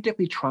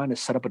frantically trying to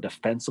set up a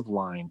defensive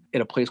line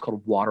in a place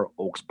called Water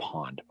Oaks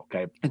Pond,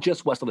 okay? And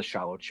just west of the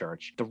Shiloh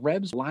Church. The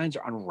Rebs' lines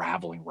are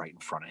unraveling right in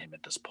front of him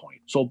at this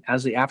point. So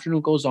as the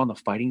afternoon goes on, the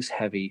fighting's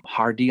heavy.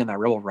 Hardee on that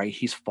rebel right,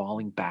 he's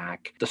falling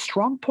back. The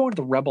strong point of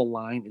the rebel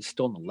line is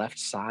still on the left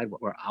side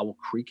where Owl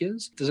Creek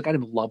is. There's a guy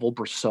named Lovell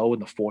Brousseau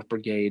in the 4th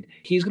Brigade.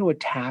 He's going to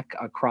attack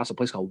across a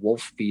place called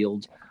Wolf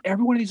Field.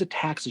 Every one of these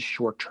attacks is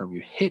short term.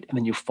 You hit and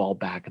then you fall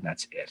back, and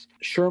that's it.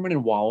 Sherman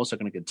and Wallace are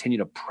going to continue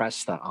to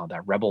press that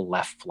rebel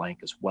left flank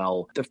as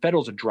well. The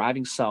Federals are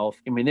driving south.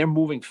 I mean, they're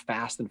moving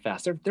fast and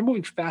fast. They're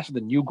moving faster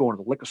than you going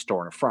to the liquor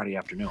store on a Friday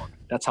afternoon.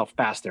 That's how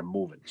fast they're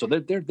moving. So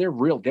they're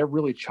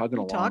really chugging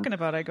along. Talking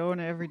about I go in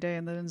every day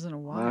and then it's in a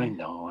while. I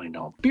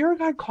know.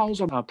 Beauregard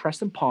calls on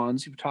Preston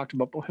Pons. You've talked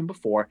about him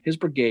before. His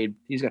brigade.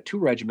 He's got 2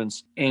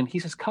 regiments, and he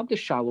says, "Come to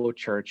Shiloh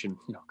Church, and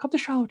come to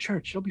Shiloh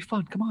Church. It'll be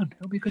fun. Come on,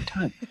 it'll be a good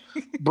time.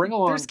 Bring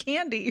along. There's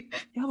candy.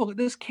 Yeah, look,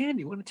 there's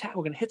candy. We're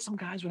gonna hit some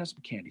guys. We're gonna have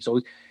some candy."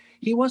 So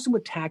he wants to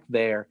attack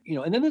there,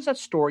 and then there's that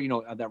story,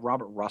 that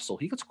Robert Russell,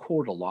 he gets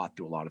quoted a lot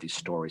through a lot of these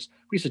stories.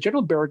 He says,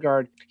 General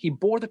Beauregard, he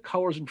bore the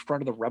colors in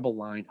front of the rebel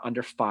line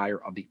under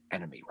fire of the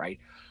enemy, right?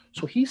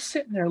 So he's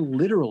sitting there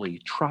literally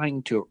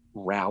trying to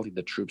rally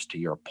the troops, to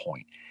your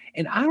point.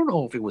 And I don't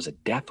know if it was a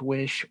death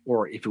wish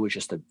or if it was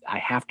just I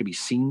have to be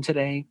seen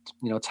today,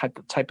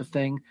 type of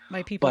thing.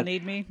 My people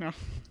need me.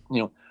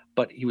 No.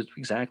 But he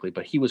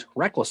was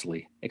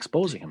recklessly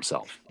exposing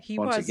himself. He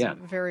was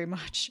very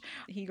much.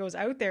 He goes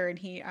out there and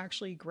he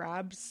actually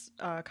grabs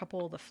a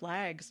couple of the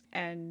flags,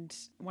 and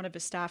one of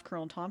his staff,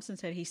 Colonel Thompson,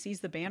 said he sees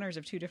the banners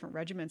of 2 different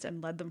regiments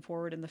and led them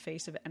forward in the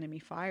face of enemy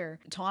fire.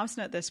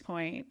 Thompson at this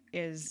point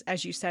is,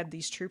 as you said,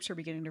 these troops are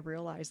beginning to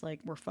realize,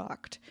 like, we're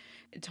fucked.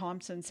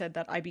 Thompson said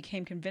that I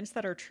became convinced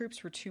that our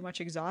troops were too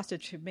much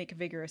exhausted to make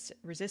vigorous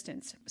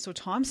resistance. So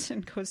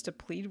Thompson goes to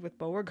plead with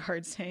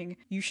Beauregard, saying,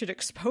 you should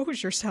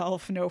expose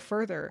yourself no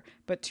further,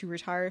 but to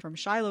retire from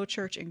Shiloh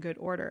Church in good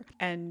order.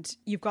 And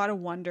you've got to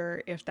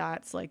wonder if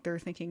that's like they're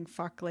thinking,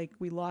 fuck, like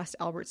we lost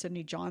Albert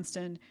Sidney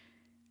Johnston.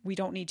 we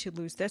don't need to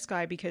lose this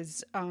guy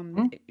because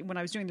when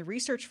I was doing the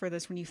research for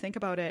this, when you think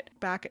about it,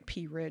 back at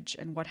Pea Ridge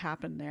and what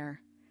happened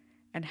there,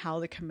 and how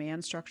the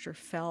command structure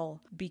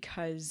fell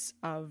because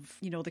of,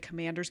 the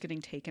commanders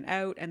getting taken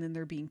out and then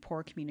there being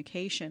poor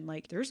communication.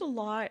 Like, there's a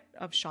lot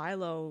of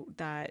Shiloh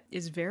that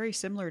is very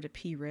similar to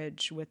Pea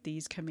Ridge, with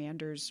these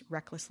commanders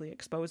recklessly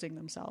exposing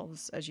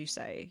themselves, as you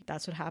say.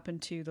 That's what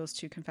happened to those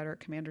 2 Confederate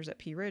commanders at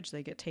Pea Ridge.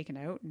 They get taken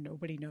out,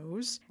 nobody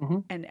knows,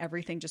 and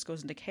everything just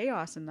goes into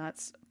chaos. And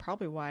that's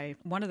probably why,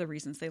 one of the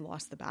reasons they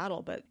lost the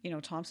battle. But,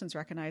 Thompson's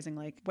recognizing,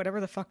 like,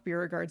 whatever the fuck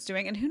Beauregard's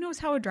doing, and who knows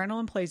how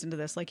adrenaline plays into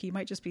this. Like, he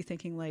might just be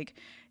thinking, like,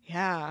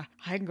 yeah,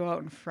 I can go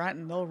out in front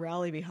and they'll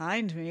rally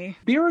behind me.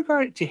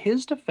 Beauregard, to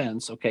his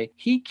defense, okay,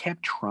 he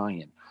kept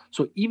trying.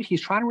 So even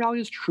he's trying to rally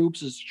his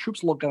troops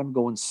look at him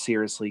going,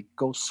 seriously,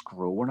 go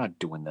screw, we're not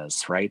doing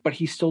this, right? But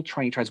he's still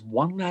trying. He tries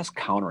one last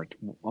counterattack.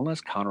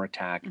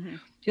 Mm-hmm.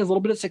 He has a little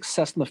bit of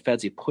success in the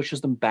Feds. He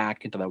pushes them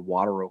back into that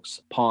Water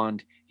Oaks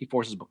pond. He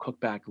forces McCook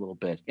back a little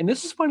bit. And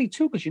this is funny,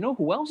 too, because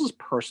who else is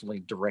personally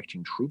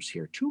directing troops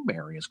here to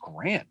Mary is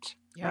Grant,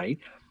 right?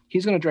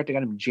 He's going to direct a guy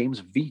named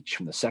James Veatch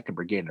from the 2nd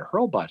Brigade at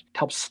Hurlbut to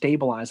help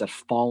stabilize that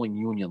falling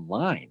Union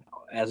line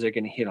as they're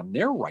going to hit on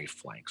their right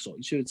flank. So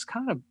it's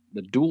kind of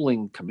the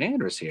dueling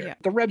commanders here. Yeah.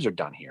 The Rebs are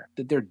done here.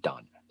 They're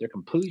done. They're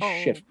completely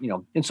shit,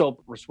 And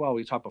so, well,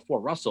 we talked before,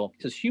 Russell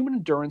says human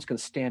endurance can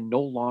stand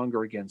no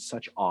longer against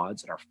such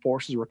odds, and our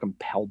forces were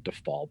compelled to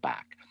fall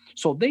back.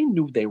 So they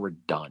knew they were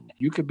done.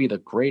 You could be the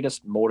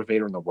greatest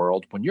motivator in the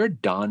world when you're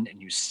done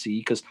and you see,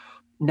 because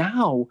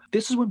now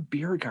this is when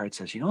Beauregard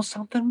says,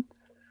 something?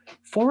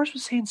 Forrest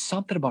was saying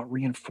something about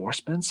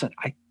reinforcements, and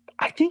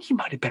I think he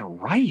might have been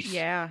right.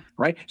 Yeah.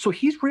 Right? So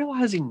he's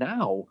realizing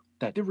now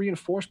that the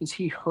reinforcements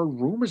he heard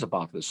rumors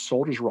about, the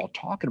soldiers were all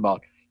talking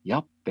about,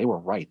 yep, they were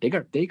right. They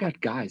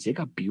got guys. They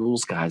got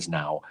Buell's guys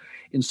now.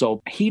 And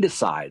so he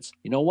decides,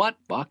 you know what?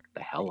 Buck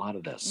the hell out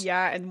of this.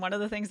 Yeah, and one of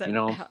the things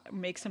that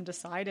makes him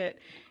decide it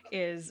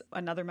is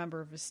another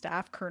member of his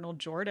staff, Colonel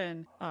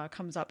Jordan,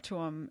 comes up to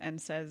him and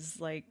says,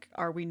 like,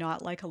 are we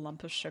not like a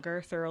lump of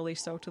sugar, thoroughly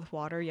soaked with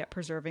water, yet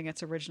preserving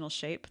its original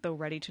shape, though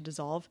ready to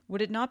dissolve?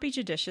 Would it not be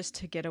judicious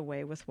to get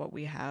away with what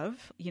we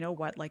have? You know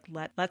what? Like,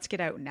 let's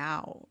get out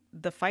now.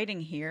 The fighting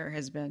here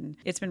it's been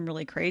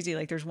really crazy.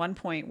 Like, there's one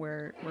point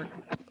where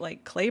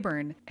like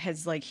Claiborne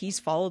has, like, he's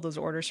followed those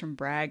orders from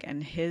Bragg,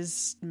 and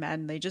his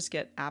men, they just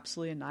get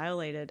absolutely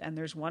annihilated. And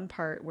there's one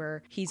part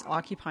where he's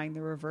occupying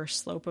the reverse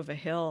slope of a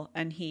hill,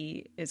 and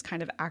he is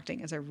kind of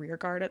acting as a rear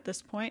guard at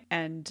this point,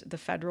 and the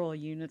Federal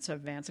units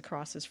advance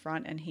across his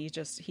front, and he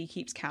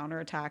keeps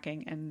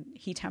counterattacking, and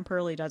he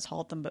temporarily does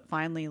halt them, but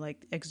finally,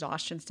 like,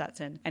 exhaustion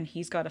sets in, and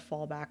he's got to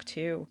fall back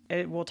too.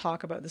 We'll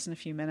talk about this in a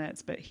few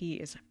minutes, but he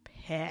is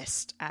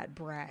pissed at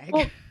Bragg.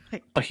 Well,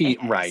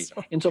 right.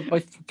 And so by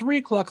 3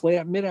 o'clock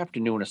late,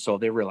 mid-afternoon or so,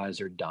 they realize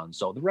they're done.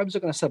 So the Rebs are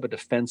going to set up a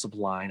defensive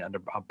line under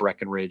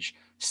Breckenridge,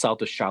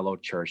 south of Shiloh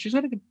Church. She's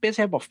going to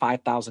basically have about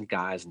 5,000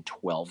 guys and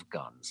 12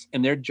 guns.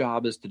 And their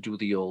job is to do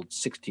the old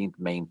 16th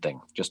Maine thing,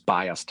 just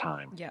buy us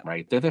time,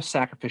 right? They're their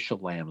sacrificial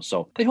lambs.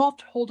 So they have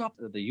to hold up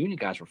the Union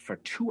guys for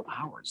 2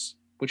 hours,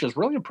 which is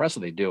really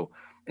impressive they do.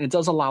 And it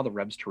does allow the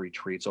Rebs to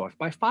retreat. So if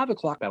by 5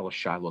 o'clock, Battle of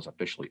Shiloh is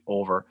officially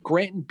over,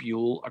 Grant and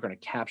Buell are going to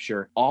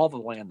capture all the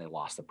land they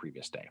lost the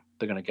previous day.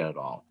 They're going to get it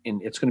all.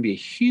 And it's going to be a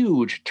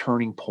huge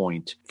turning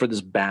point for this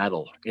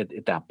battle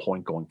at that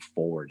point going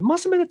forward. It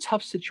must have been a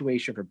tough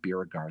situation for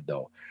Beauregard,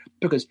 though,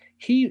 because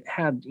he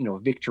had,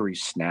 victory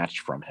snatched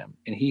from him,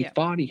 and he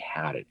thought he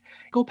had it.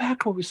 Go back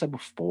to what we said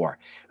before.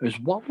 It was,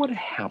 what would have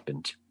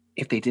happened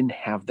if they didn't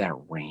have that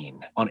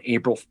rain on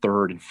April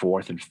 3rd and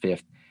 4th and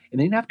 5th? And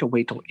they didn't have to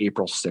wait till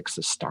April 6th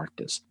to start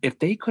this. If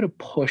they could have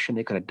pushed and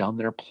they could have done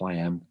their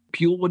plan,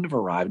 Buell wouldn't have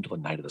arrived until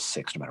the night of the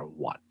 6th, no matter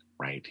what,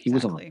 right? He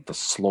was on the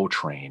slow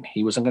train.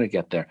 He wasn't going to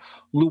get there.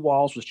 Lew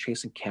Wallace was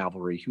chasing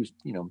cavalry. He was,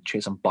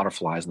 chasing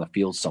butterflies in the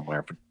field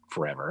somewhere for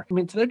forever. I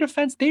mean, to their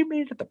defense, they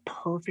made it at the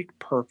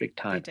perfect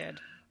time. They did.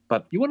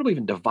 But you want to believe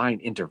in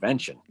divine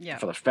intervention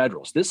for the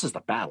Federals. This is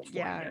the battle for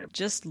them.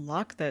 Just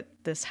luck that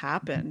this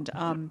happened.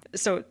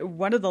 So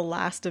one of the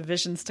last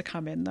divisions to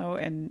come in, though,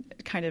 and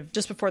kind of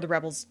just before the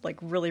rebels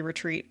really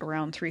retreat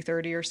around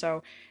 3:30 or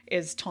so,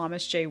 is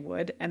Thomas J.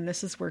 Wood, and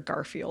this is where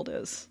Garfield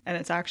is. And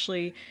it's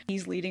actually,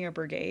 he's leading a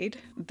brigade,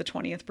 the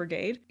 20th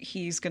Brigade.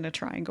 He's going to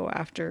try and go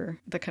after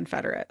the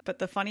Confederate. But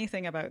the funny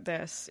thing about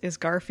this is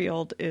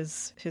Garfield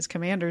is, his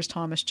commander's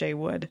Thomas J.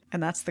 Wood,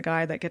 and that's the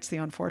guy that gets the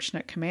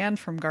unfortunate command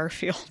from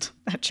Garfield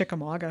at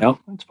Chickamauga. No,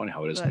 it's funny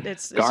how it is. But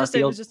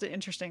it was just an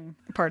interesting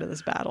part of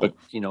this battle. But,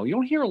 you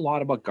don't hear a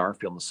lot about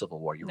Garfield in the Civil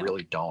War. You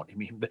really don't. I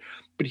mean,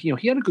 but he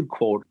had a good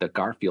quote that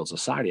Garfield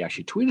Society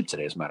actually tweeted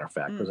today, as a matter of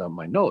fact. It was on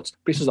my notes.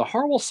 But he says, "The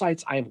horrible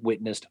sights I have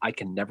witnessed, I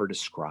can never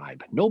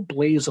describe. No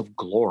blaze of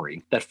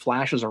glory that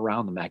flashes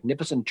around the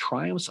magnificent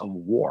triumphs of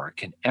war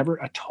can ever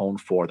atone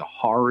for the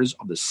horrors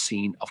of the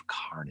scene of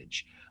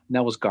carnage. And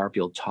that was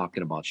Garfield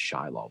talking about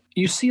Shiloh.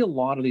 You see a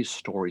lot of these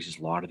stories,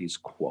 a lot of these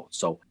quotes.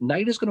 So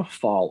night is going to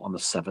fall on the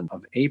 7th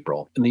of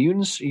April, and the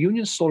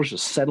Union soldiers are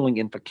settling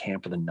in for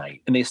camp for the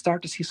night, and they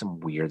start to see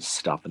some weird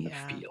stuff in the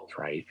field,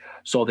 right?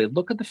 So they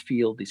look at the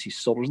field, they see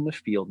soldiers in the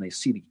field, and they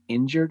see the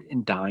injured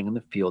and dying in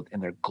the field,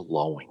 and they're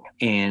glowing.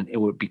 And it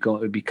would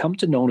become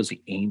known as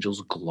the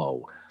Angel's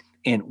Glow.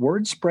 And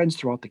word spreads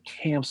throughout the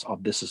camps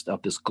of this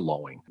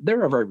glowing.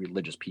 They're a very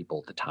religious people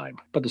at the time,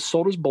 but the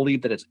soldiers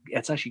believe that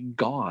it's actually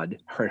God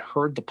had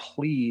heard the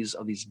pleas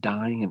of these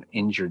dying and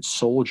injured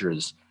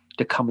soldiers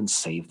to come and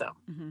save them.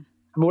 Mm-hmm.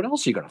 I mean, what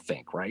else are you going to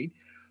think, right?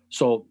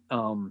 So,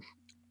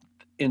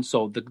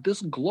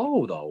 this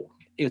glow, though,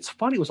 it's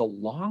funny. It was a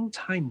long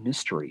time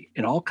mystery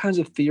and all kinds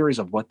of theories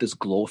of what this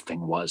glow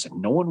thing was,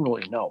 and no one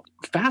really knows.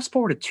 Fast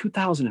forward to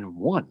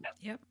 2001.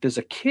 Yep. There's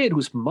a kid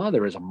whose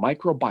mother is a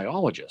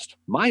microbiologist.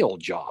 My old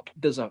job.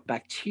 There's a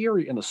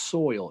bacteria in the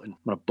soil, and I'm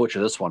going to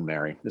butcher this one,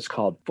 Mary. It's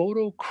called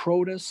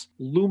Photochrotis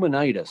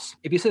luminitis.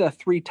 If you say that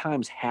 3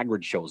 times,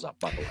 Hagrid shows up,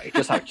 by the way,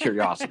 just out of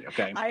curiosity,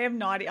 okay? I am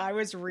not. I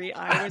was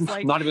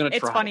like, not even going to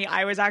try. It's funny.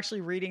 I was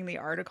actually reading the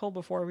article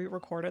before we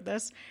recorded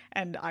this,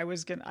 and I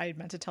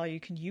meant to tell you,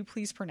 can you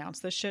please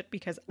pronounce this shit,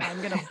 because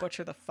I'm gonna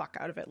butcher the fuck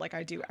out of it like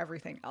I do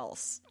everything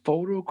else.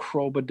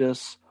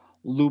 Photochrotis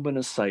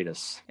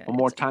luminitis. One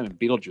more time and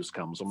Beetlejuice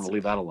comes. I'm gonna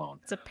leave that alone.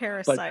 It's a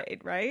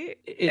parasite, right?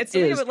 It's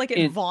something about, like,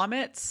 it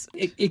vomits.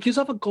 It gives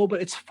off a glow,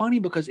 but it's funny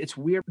because it's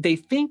weird. They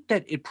think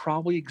that it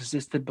probably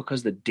existed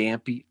because the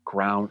dampy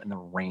ground and the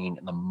rain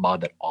and the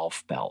mud that all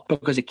fell,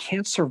 because it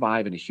can't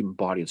survive in a human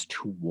body. It's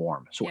too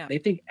warm. So they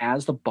think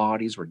as the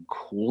bodies were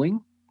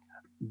cooling,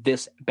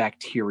 this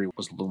bacteria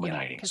was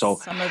illuminating. So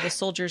some of the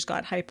soldiers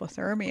got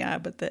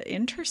hypothermia, but the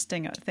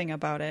interesting thing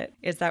about it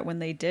is that when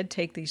they did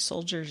take these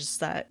soldiers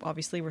that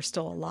obviously were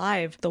still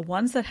alive, the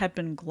ones that had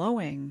been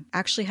glowing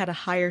actually had a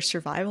higher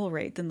survival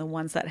rate than the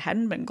ones that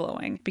hadn't been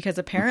glowing, because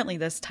apparently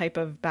this type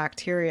of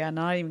bacteria, I'm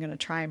not even going to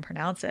try and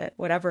pronounce it,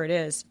 whatever it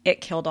is,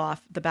 it killed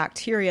off the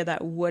bacteria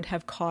that would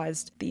have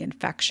caused the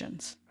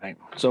infections. Right.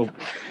 So,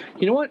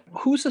 you know what?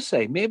 Who's to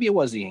say? Maybe it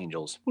was the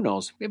angels. Who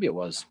knows? Maybe it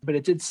was. But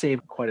it did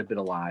save quite a bit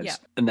of lives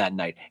in that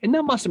night. And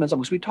that must have been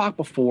something, because we talked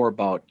before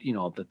about,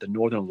 the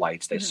Northern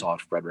Lights they saw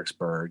at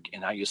Fredericksburg.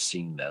 And now you're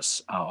seeing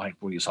this.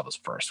 You saw this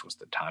first was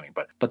the timing.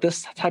 But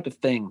this type of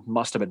thing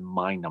must have been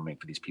mind-numbing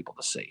for these people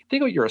to see.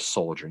 Think about you're a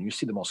soldier and you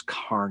see the most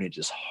carnage,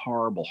 this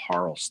horrible,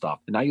 horrible stuff.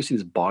 And now you see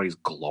these bodies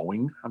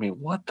glowing. I mean,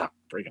 what the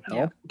freaking hell?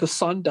 Yeah. The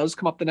sun does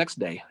come up the next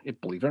day.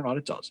 Believe it or not,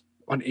 it does.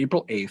 On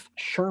April 8th,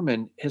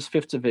 Sherman, his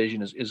 5th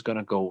Division is going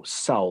to go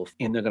south,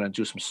 and they're going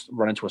to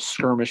run into a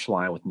skirmish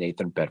line with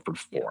Nathan Bedford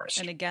Forrest.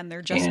 And again,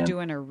 they're just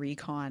doing a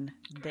recon.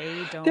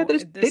 They don't.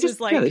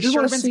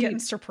 Sherman's getting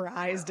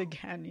surprised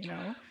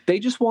again. They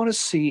just want to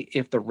see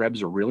if the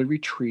Rebs are really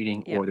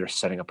retreating or they're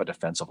setting up a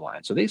defensive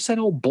line. So they sent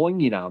old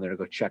Blingy down there to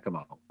go check them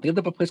out. They end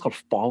up at a place called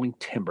Falling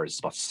Timbers. It's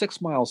about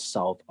 6 miles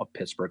south of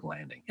Pittsburgh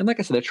Landing. And like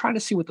I said, they're trying to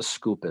see what the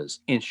scoop is.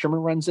 And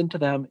Sherman runs into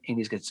them, and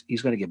he's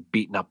going to get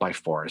beaten up by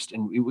Forrest.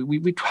 And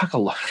we talk a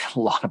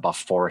lot about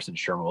Forrest and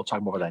Sherman. We'll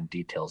talk more about that in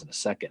details in a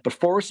second. But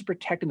Forrest is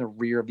protecting the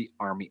rear of the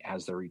army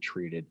as they're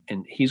retreated,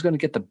 and he's going to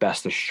get the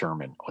best of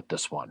Sherman with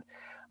this one.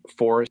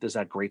 Forrest is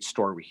that great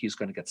story where he's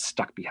going to get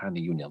stuck behind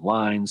the Union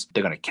lines.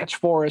 They're going to catch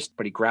Forrest,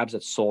 but he grabs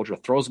that soldier,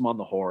 throws him on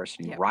the horse,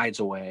 and he rides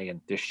away, and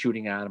they're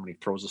shooting at him, and he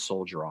throws the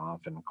soldier off.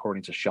 And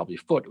according to Shelby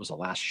Foote, it was the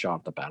last shot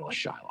at the Battle of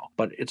Shiloh.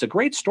 But it's a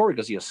great story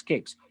because he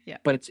escapes. Yeah.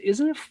 But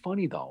isn't it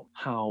funny, though,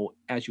 how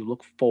as you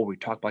look forward, we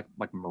talk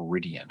like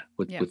Meridian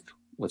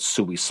with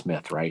Suey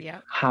Smith, right? Yeah.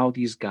 How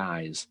these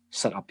guys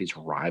set up these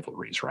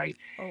rivalries, right?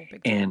 Oh,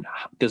 big time. And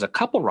there's a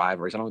couple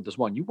rivalries. I don't know if there's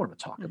one you want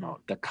to talk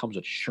about that comes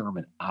with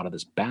Sherman out of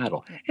this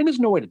battle. Yeah. And there's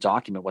no way to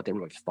document what they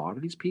really thought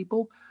of these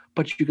people,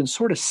 but you can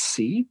sort of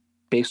see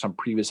based on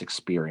previous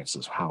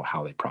experiences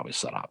how they probably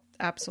set up.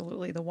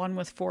 Absolutely. The one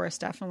with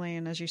Forrest, definitely.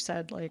 And as you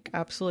said,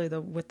 absolutely,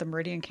 with the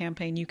Meridian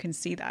campaign, you can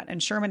see that.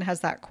 And Sherman has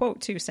that quote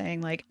too,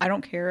 saying I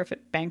don't care if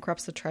it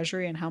bankrupts the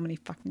treasury and how many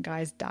fucking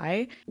guys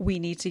die. We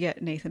need to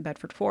get Nathan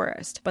Bedford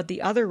Forrest. But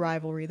the other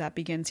rivalry that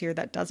begins here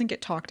that doesn't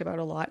get talked about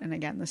a lot, and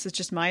again, this is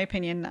just my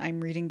opinion.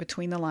 I'm reading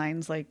between the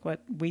lines, like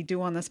what we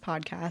do on this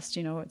podcast.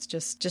 It's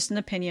just an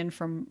opinion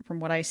from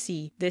what I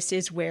see. This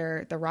is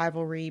where the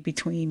rivalry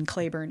between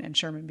Cleburne and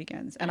Sherman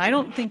begins. And I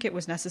don't think it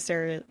was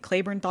necessarily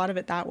Cleburne thought of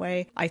it that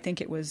way. I think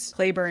it was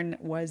Cleburne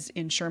was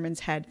in Sherman's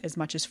head as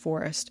much as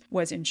Forrest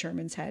was in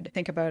Sherman's head.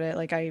 Think about it.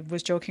 I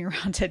was joking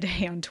around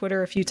today on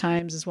Twitter a few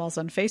times as well as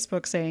on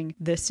Facebook saying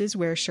this is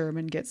where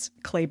Sherman gets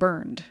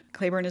Cleburned.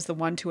 Cleburne is the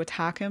one to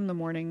attack him the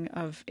morning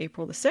of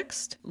April the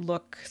 6th.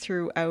 Look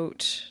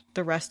throughout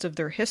the rest of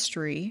their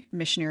history,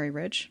 Missionary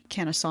Ridge,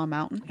 Kennesaw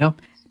Mountain.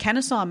 Yep.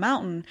 Kennesaw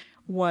Mountain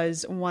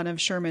was one of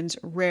Sherman's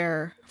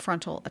rare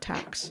frontal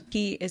attacks.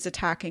 He is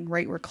attacking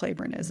right where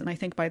Cleburne is. And I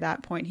think by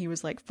that point he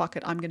was like, fuck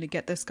it, I'm going to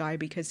get this guy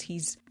because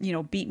he's, you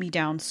know, beat me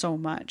down so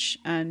much.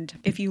 And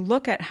if you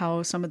look at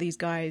how some of these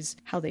guys,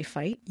 how they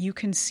fight, you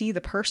can see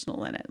the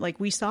personal in it. Like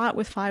we saw it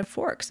with Five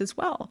Forks as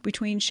well,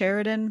 between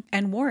Sheridan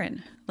and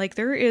Warren. Like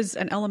there is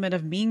an element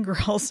of Mean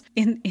Girls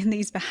in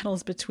these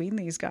battles between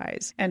these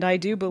guys. And I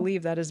do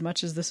believe that as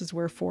much as this is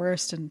where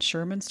Forrest and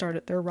Sherman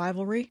started their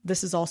rivalry,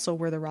 this is also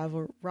where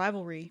the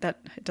rivalry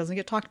that doesn't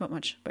get talked about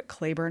much, but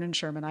Cleburne and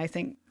Sherman. I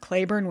think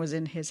Cleburne was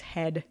in his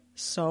head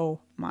so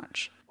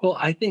much. Well,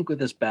 I think what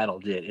this battle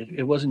did,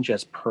 it wasn't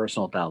just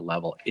personal at that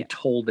level. It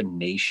told the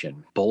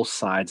nation, both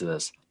sides of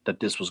this, that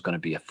this was going to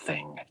be a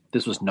thing.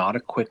 This was not a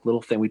quick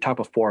little thing. We talked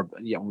before,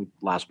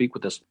 last week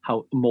with this,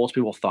 how most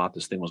people thought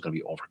this thing was going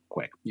to be over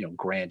quick. You know,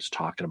 Grant's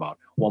talking about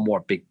one more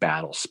big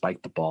battle,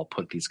 spike the ball,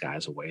 put these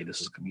guys away. This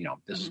is,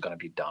 is going to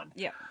be done.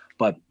 Yeah.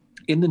 But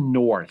in the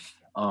North,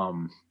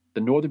 the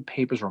Northern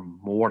papers were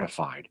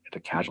mortified at the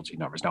casualty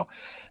numbers. Now,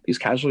 these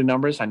casualty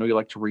numbers, I know you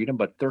like to read them,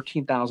 but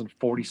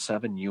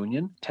 13,047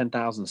 Union,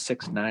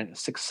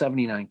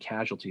 10,679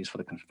 casualties for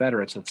the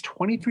Confederates. That's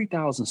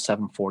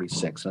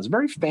 23,746. And it's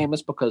very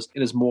famous because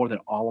it is more than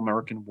all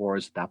American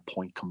wars at that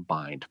point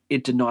combined.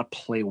 It did not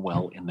play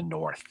well in the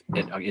North.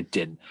 It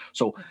didn't.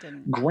 So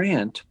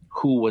Grant,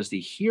 who was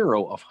the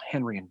hero of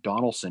Henry and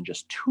Donelson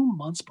just 2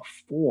 months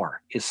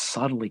before, is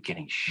suddenly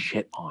getting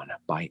shit on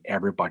by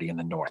everybody in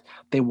the North.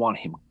 They want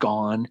him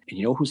gone. And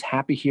you know who's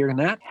happy hearing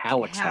that?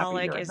 Halleck's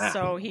happy hearing that.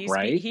 So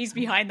he's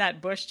behind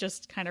that bush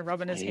just kind of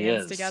rubbing his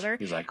hands together.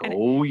 He's like,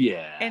 oh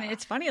yeah. And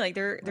it's funny, like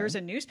there's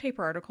a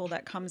newspaper article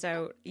that comes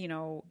out,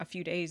 a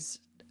few days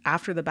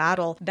after the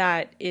battle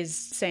that is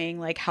saying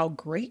like how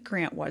great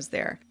Grant was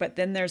there. But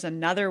then there's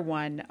another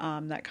one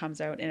that comes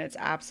out and it's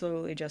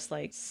absolutely just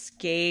like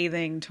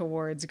scathing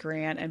towards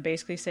Grant and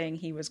basically saying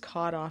he was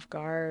caught off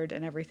guard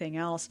and everything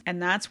else.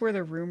 And that's where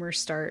the rumors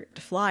start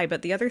to fly.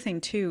 But the other thing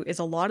too is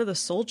a lot of the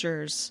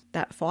soldiers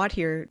that fought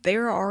here, they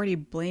were already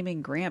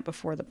blaming Grant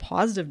before the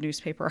positive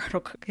newspaper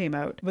article came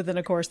out. But then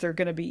of course they're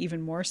going to be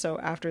even more so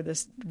after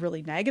this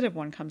really negative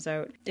one comes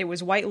out. It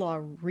was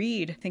Whitelaw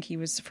Reid, I think he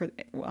was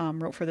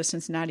wrote for the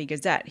Cincinnati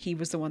Gazette. He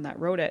was the one that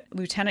wrote it.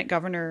 Lieutenant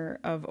Governor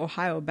of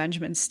Ohio,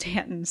 Benjamin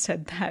Stanton,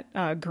 said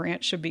that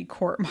Grant should be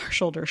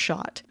court-martialed or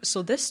shot.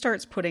 So this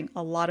starts putting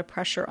a lot of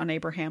pressure on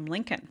Abraham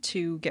Lincoln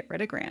to get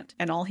rid of Grant.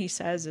 And all he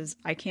says is,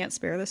 I can't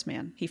spare this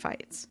man. He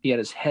fights. He had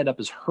his head up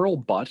his hurl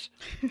butt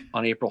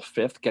on April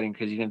 5th,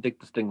 because he didn't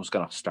think this thing was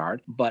going to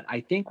start. But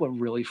I think what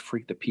really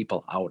freaked the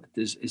people out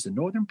is the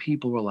Northern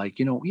people were like,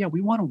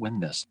 we want to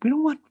win this. We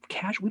don't want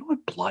we don't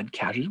want blood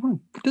casualties.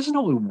 This is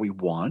not what we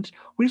want.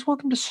 We just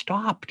want them to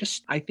stop.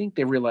 I think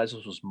they realized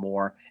this was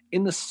more.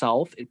 In the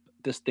South,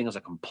 this thing is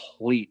a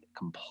complete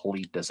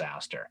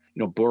disaster.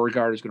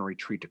 Beauregard is going to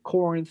retreat to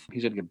Corinth.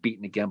 He's going to get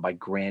beaten again by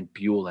Grant,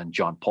 Buell, and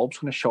John Pope's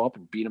going to show up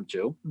and beat him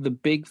too. The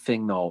big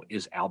thing, though,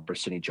 is Albert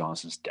Sidney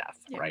Johnson's death,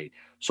 right?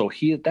 So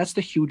that's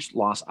the huge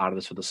loss out of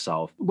this for the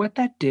South. What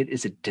that did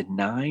is it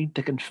denied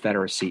the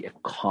Confederacy a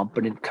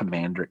competent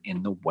commander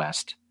in the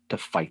West to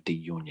fight the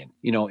Union.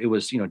 It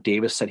was,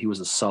 Davis said he was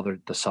the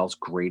South's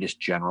greatest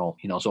general,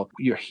 so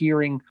you're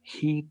hearing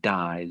he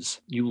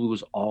dies, you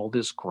lose all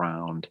this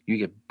ground, you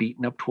get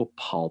beaten up to a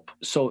pulp.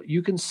 So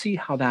you can see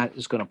how that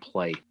is going to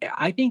play.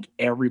 I think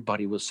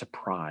everybody was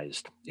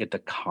surprised at the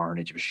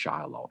carnage of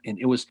Shiloh. And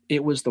it was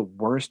the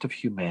worst of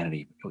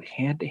humanity.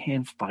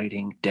 Hand-to-hand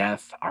fighting,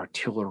 death,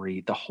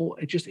 artillery,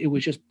 it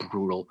was just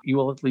brutal.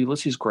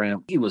 Ulysses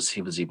Grant, he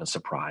was even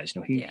surprised.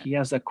 He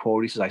has that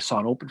quote. He says, I saw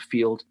an open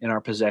field in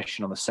our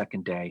possession on the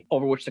second day,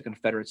 over which the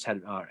Confederates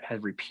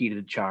had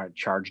repeated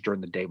charge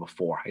during the day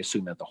before. I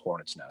assume at the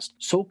Hornet's Nest.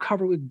 So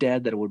covered with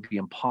dead that it would be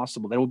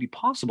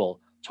possible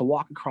to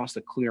walk across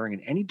the clearing in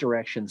any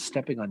direction,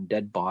 stepping on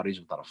dead bodies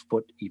without a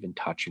foot even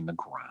touching the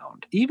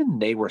ground. Even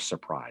they were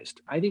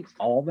surprised. I think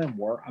all of them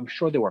were. I'm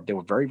sure they were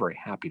very, very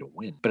happy to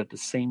win. But at the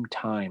same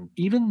time,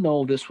 even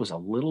though this was a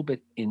little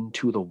bit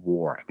into the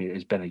war, I mean,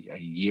 it's been a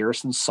year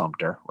since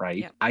Sumter, right?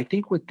 Yeah. I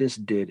think what this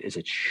did is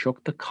it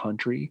shook the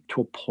country to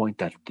a point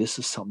that this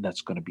is something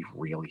that's going to be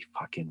really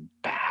fucking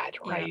bad,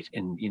 right? Yeah.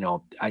 And,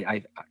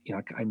 I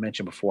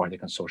mentioned before, I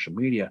think on social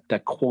media,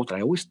 that quote that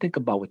I always think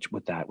about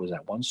with that was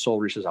that one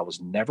soldier says, I was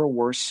never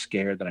worse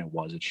scared than I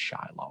was at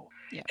Shiloh.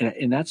 Yeah.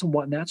 And that's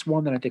one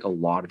that I think a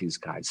lot of these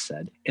guys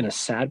said. And the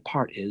sad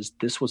part is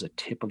this was a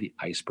tip of the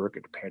iceberg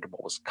compared to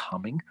what was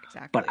coming.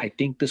 Exactly. But I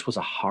think this was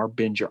a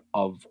harbinger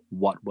of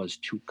what was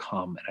to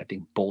come. And I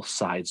think both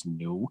sides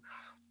knew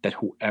that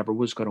whoever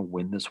was going to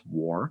win this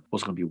war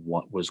was going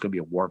to be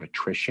a war of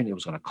attrition. It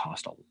was going to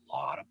cost a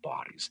lot of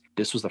bodies.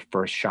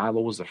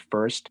 Shiloh was the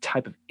first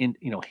type of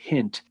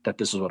hint that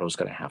this is what it was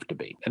going to have to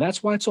be. And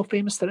that's why it's so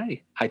famous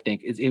today. I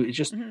think it's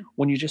just,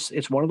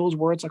 it's one of those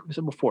words, like we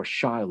said before,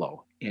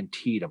 Shiloh,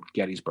 Antietam,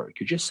 Gettysburg.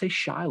 You just say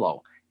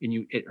Shiloh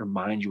and it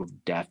reminds you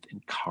of death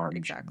and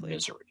carnage and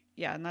misery.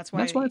 Yeah, and And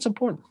that's why it's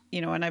important.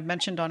 And I've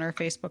mentioned on our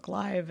Facebook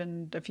Live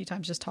and a few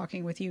times just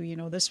talking with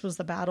you, this was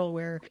the battle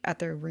where at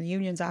the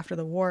reunions after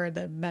the war,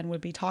 the men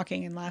would be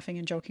talking and laughing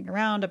and joking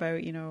around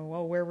about,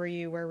 oh, where were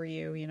you? Where were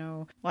you?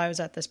 Well, I was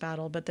at this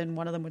battle. But then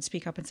one of them would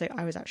speak up and say,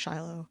 I was at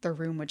Shiloh. The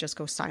room would just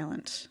go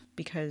silent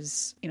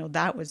because,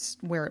 that was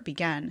where it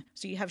began.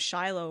 So you have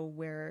Shiloh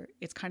where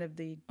it's kind of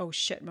the, oh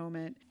shit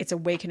moment. It's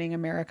awakening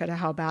America to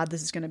how bad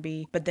this is going to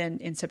be. But then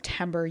in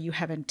September, you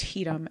have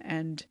Antietam,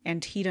 and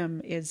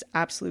Antietam is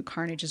absolute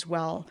carnage as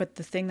well. But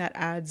the thing that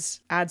adds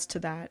to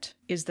that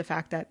is the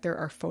fact that there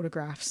are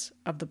photographs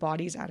of the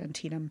bodies at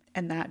Antietam,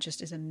 and that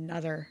just is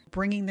another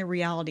bringing the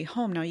reality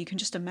home. Now you can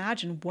just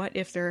imagine, what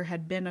if there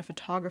had been a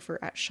photographer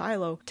at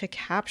Shiloh to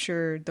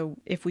capture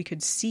if we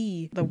could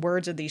see the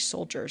words of these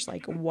soldiers,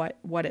 like what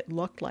it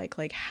looked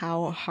like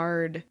how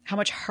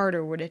much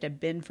harder would it have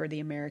been for the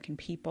American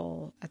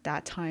people at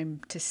that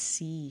time to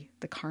see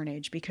the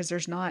carnage, because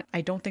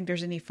I don't think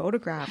there's any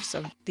photographs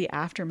of the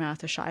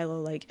aftermath of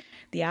Shiloh. Like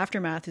the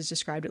aftermath is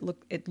described,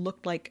 it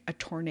looked like a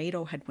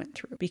tornado had went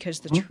through,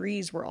 because the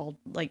trees were all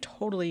like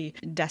totally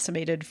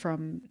decimated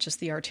from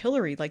just the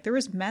artillery. Like there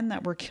was men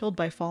that were killed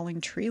by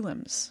falling tree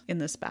limbs in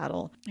this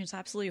battle. It's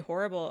absolutely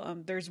horrible.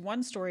 There's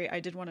one story I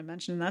did want to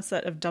mention, and that's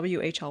that of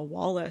W.H.L.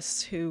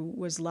 Wallace, who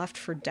was left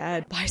for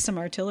dead by some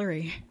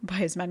artillery by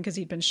his men because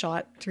he'd been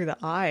shot through the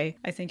eye,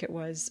 I think it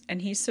was,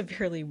 and he's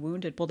severely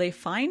wounded. Well, they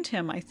find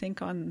him, I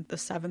think, on the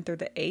 7th or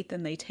the 8th,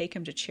 and they take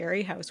him to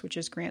Cherry House, which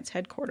is Grant's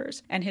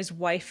headquarters, and his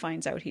wife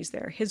finds out he's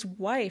there. His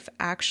wife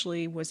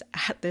actually was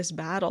at this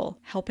battle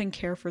helping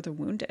care for the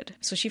wounded.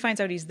 So she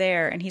finds out he's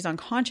there and he's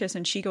unconscious,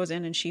 and she goes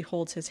in and she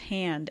holds his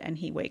hand and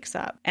he wakes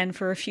up. And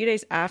for a few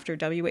days after,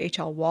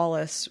 W.H.L.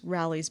 Wallace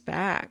rallies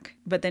back,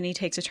 but then he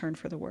takes a turn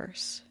for the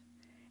worse.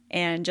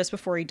 And just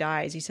before he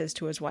dies, he says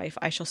to his wife,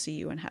 I shall see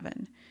you in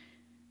heaven.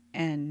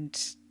 And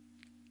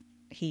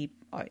he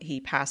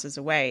passes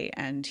away,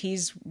 and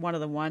he's one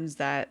of the ones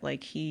that,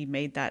 like, he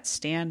made that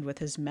stand with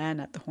his men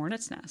at the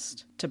Hornet's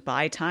Nest to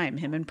buy time.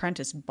 Him and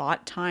Prentiss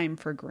bought time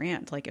for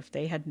Grant. Like, if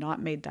they had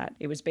not made that,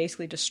 it was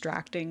basically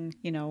distracting.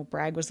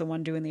 Bragg was the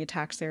one doing the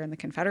attacks there on the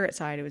Confederate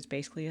side. It was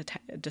basically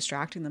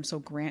distracting them so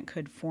Grant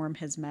could form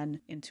his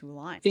men into a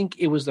line. I think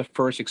it was the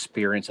first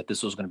experience that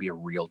this was going to be a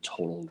real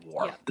total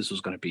war. Yeah. This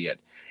was going to be it.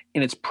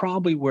 And it's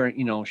probably where,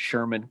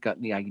 Sherman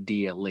got the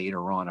idea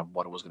later on of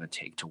what it was going to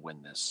take to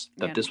win this.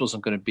 That this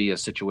wasn't going to be a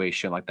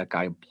situation like that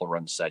guy in Bull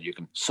Run said, you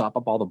can sop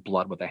up all the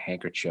blood with a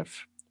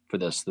handkerchief for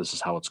this. This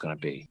is how it's going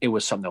to be. It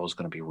was something that was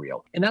going to be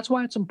real. And that's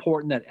why it's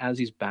important that as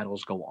these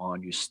battles go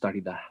on, you study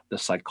the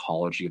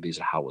psychology of these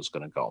and how it's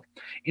going to go.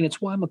 And it's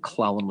why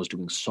McClellan was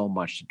doing so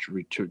much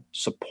to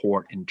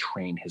support and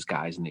train his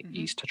guys in the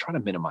East to try to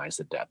minimize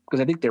the death. Because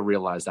I think they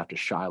realized after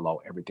Shiloh,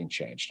 everything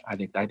changed. I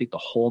think the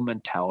whole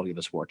mentality of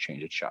this war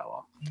changed at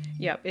Shiloh.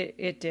 Yeah,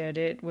 it did.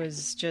 It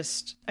was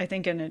just, I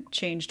think, and it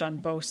changed on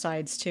both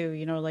sides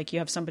too. Like you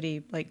have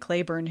somebody like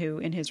Claiborne who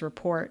in his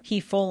report, he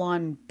full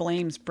on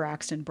blames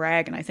Braxton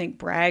Bragg. And I think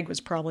Bragg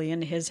was probably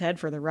in his head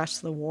for the rest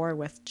of the war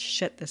with,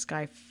 shit, this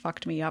guy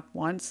fucked me up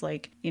once,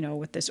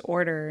 with this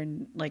order.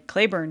 And like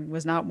Claiborne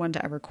was not one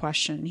to ever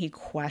question. He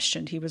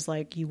questioned. He was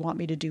like, you want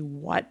me to do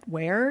what?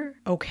 Where?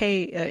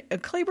 Okay.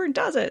 Claiborne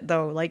does it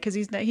though. Because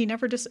he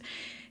never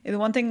the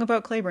one thing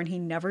about Claiborne, he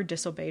never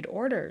disobeyed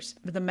orders.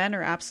 But the men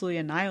are absolutely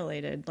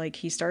annihilated. Like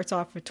he starts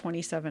off with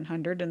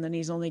 2,700 and then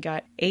he's only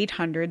got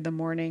 800 the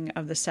morning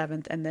of the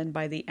 7th. And then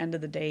by the end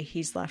of the day,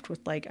 he's left with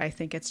I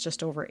think it's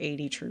just over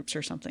 80 troops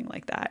or something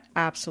like that.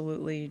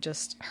 Absolutely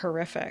just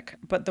horrific.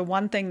 But the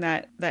one thing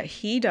that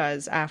he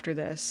does after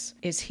this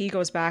is he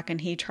goes back and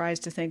he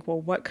tries to think,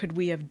 well, what could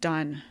we have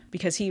done?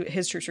 Because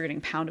his troops are getting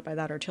pounded by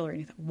that artillery.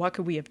 And he thought, what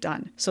could we have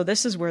done? So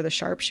this is where the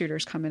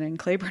sharpshooters come in. And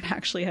Claiborne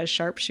actually has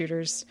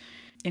sharpshooters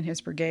in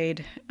his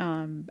brigade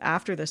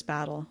after this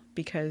battle,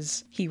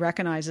 because he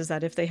recognizes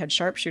that if they had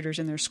sharpshooters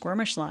in their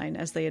skirmish line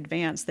as they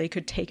advance, they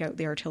could take out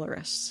the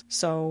artillerists.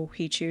 So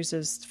he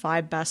chooses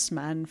 5 best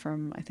men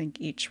from, I think,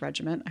 each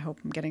regiment, I hope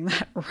I'm getting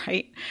that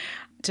right,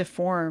 to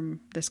form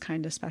this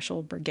kind of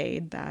special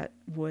brigade that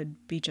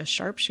would be just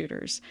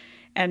sharpshooters.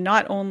 And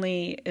not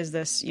only is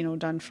this,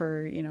 done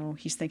for,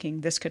 he's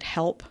thinking this could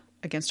help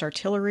against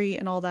artillery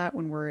and all that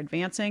when we're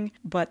advancing.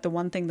 But the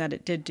one thing that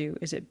it did do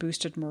is it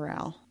boosted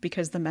morale,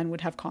 because the men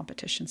would have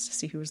competitions to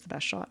see who was the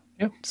best shot.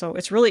 Yep. So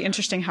it's really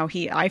interesting how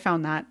I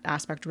found that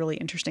aspect really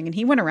interesting. And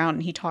he went around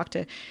and he talked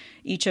to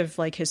each of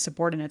his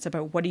subordinates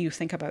about, what do you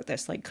think about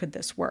this? Could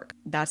this work?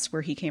 That's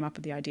where he came up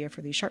with the idea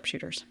for these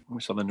sharpshooters.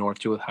 We saw the North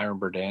too with Hiram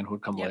Berdan, who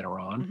would come later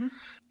on. Mm-hmm.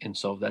 And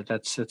so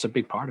that's a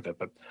big part of it.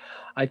 But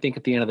I think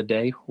at the end of the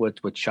day,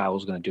 what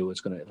Shiloh's going to do, it's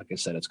going to, like I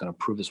said, it's going to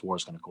prove this war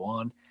is going to go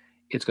on.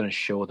 It's going to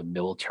show the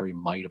military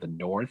might of the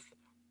North.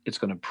 It's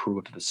going to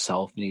prove that the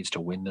South needs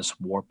to win this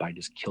war by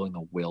just killing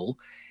the will.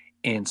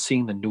 And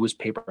seeing the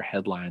newspaper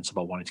headlines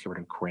about wanting to get rid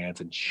of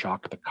Grant and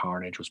shock at the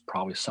carnage was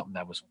probably something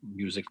that was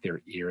music to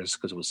their ears,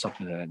 because it was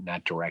something in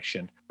that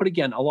direction. But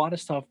again, a lot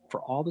of stuff,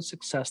 for all the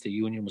success the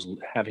Union was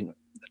having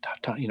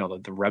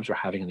the Rebs were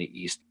having in the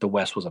East, the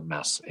West was a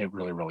mess. It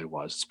really, really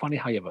was. It's funny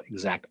how you have an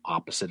exact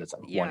opposite. It's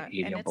like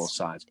 180 on both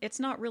sides. It's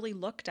not really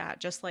looked at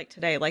just like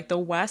today. Like the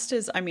West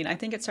is, I mean, I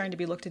think it's starting to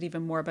be looked at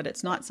even more, but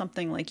it's not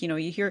something like, you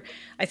hear,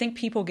 I think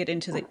people get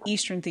into the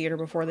Eastern theater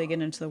before they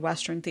get into the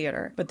Western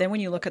theater. But then when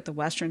you look at the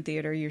Western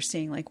theater, you're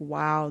seeing like,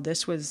 wow,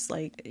 this was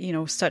like,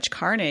 such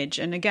carnage.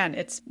 And again,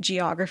 it's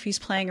geography's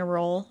playing a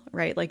role,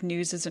 right? Like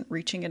news isn't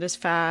reaching it as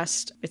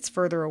fast. It's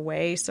further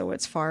away. So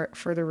it's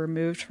further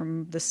removed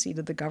from the seat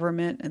of the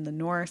government in the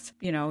North.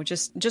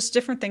 Just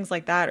different things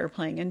like that are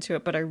playing into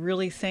it. But I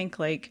really think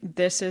like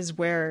this is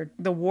where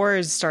the war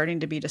is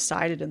starting to be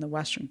decided in the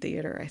Western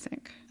theater, I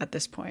think, at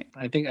this point.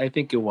 I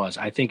think it was.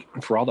 I think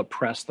for all the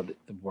press that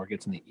the war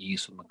gets in the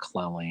East with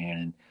McClellan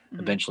and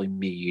eventually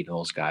Meade and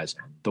those guys,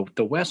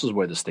 the West is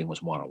where this thing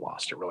was won or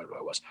lost. It really,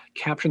 really was.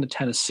 Capturing the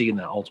Tennessee and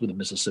then ultimately the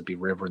Mississippi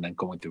River and then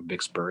going through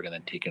Vicksburg and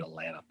then taking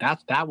Atlanta.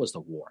 That was the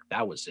war.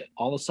 That was it.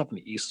 All the stuff in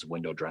the East is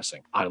window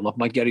dressing. I love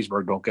my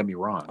Gettysburg, don't get me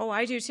wrong. Oh,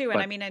 I do too. But,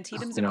 and I mean,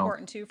 Antietam's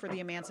important too for the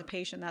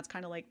emancipation. That's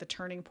kind of like the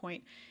turning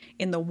point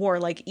in the war.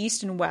 Like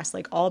East and West,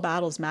 like all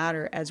battles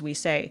matter, as we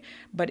say.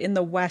 But in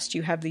the West,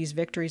 you have these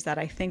victories that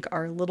I think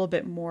are a little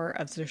bit more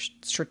of the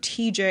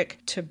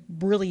strategic to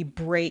really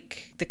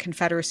break the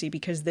Confederacy,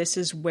 because this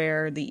is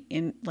where the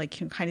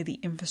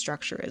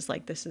infrastructure is.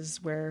 Like this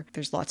is where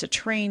there's lots of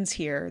trains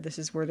here. This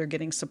is where they're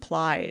getting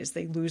supplies.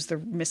 They lose the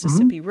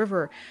Mississippi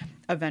River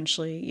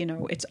eventually.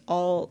 It's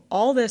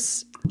all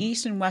this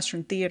East and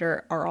Western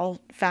theater are all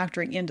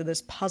factoring into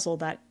this puzzle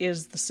that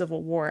is the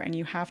Civil War, and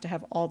you have to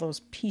have all those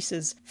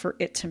pieces for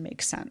it to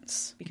make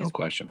sense. No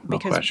question.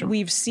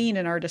 We've seen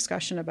in our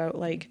discussion about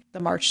like the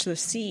March to the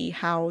Sea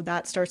how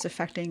that starts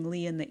affecting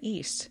Lee in the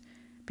East,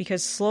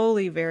 because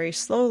slowly, very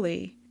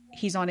slowly,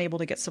 he's unable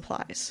to get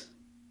supplies.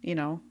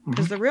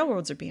 Because the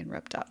railroads are being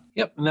ripped up.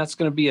 Yep, and that's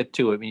going to be it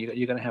too. I mean,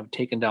 you're going to have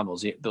taken down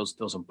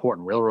those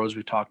important railroads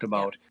we talked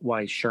about. Yep.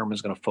 Why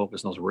Sherman's going to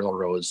focus on those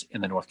railroads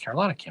in the North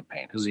Carolina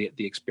campaign, because the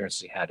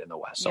experiences he had in the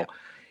West. So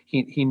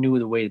he knew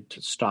the way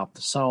to stop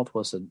the South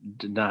was to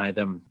deny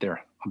them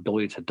their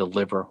ability to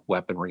deliver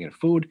weaponry and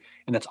food,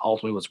 and that's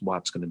ultimately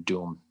what's going to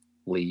doom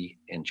Lee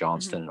and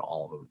Johnston and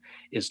all of them.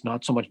 Is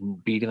not so much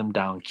beating them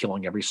down,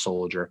 killing every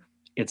soldier.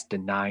 It's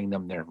denying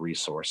them their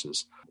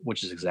resources,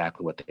 which is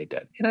exactly what they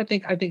did. And I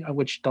think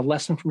which the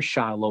lesson from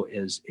Shiloh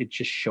is it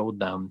just showed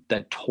them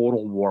that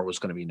total war was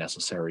going to be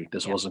necessary.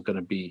 This wasn't going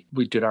to be,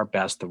 we did our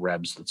best, the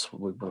Rebs,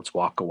 let's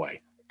walk away.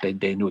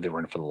 They knew they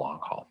were in for the long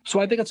haul. So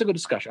I think that's a good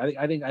discussion.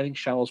 I think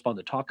Shiloh's fun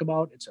to talk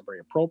about. It's very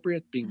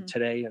appropriate being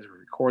today as we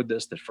record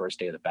this, the first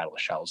day of the Battle of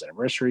Shiloh's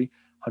anniversary.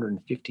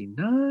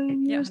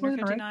 159 years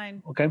 159.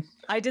 Later, right? Okay.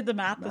 I did the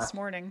math this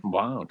morning.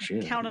 Wow,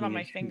 geez. Counted on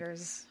my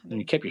fingers. And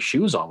you kept your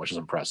shoes on, which is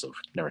impressive.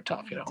 Never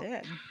tough,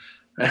 I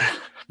did.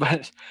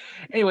 But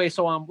anyway,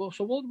 so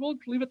we'll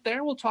leave it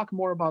there. We'll talk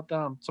more about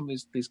some of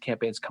these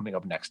campaigns coming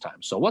up next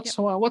time. So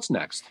what's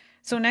next?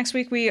 So next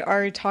week we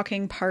are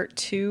talking part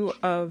 2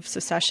 of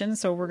secession.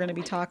 So we're going to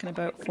be talking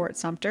about Fort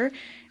Sumter,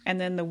 and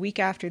then the week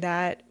after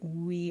that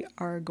we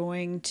are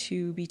going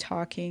to be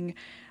talking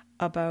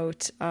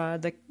about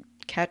the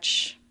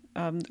catch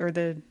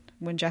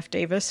when Jeff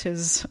Davis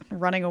is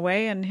running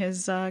away and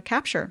his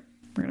capture.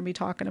 We're going to be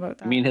talking about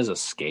that. You mean his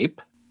escape?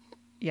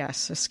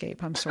 Yes,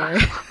 escape. I'm sorry.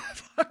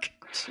 Fuck.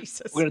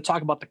 Jesus. We're going to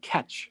talk about the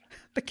catch.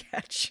 The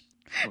catch.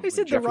 I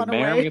said Jeffrey the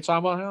runaway. Mayer, we can talk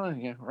about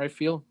right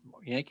field,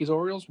 Yankees,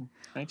 Orioles,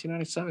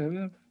 1997.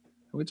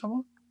 Are we talking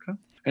about? Okay.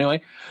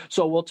 Anyway,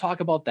 so we'll talk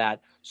about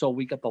that. So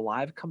we got the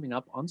live coming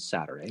up on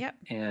Saturday. Yep.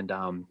 And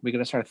we're going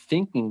to start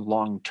thinking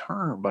long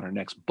term about our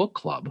next book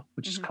club,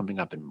 which is coming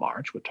up in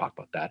March. We'll talk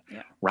about that.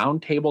 Yep.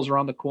 Round tables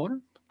around the corner.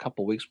 A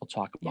couple of weeks, we'll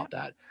talk about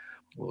that.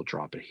 We'll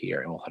drop it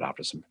here and we'll head off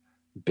to some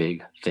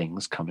big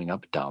things coming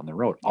up down the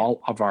road.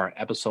 All of our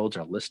episodes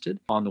are listed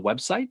on the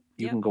website.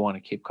 You can go on to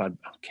Cape Cod.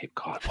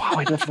 Wow,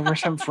 I did it for the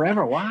first time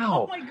forever.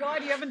 Wow. Oh my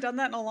God, you haven't done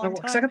that in a long time.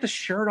 Because I got the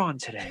shirt on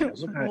today.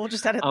 We'll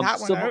just edit that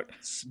one out.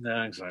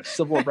 No,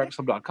 exactly.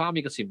 CivilWarBreakfast.com.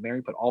 You can see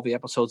Mary put all the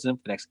episodes in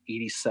for the next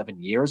 87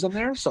 years in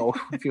there. So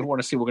if you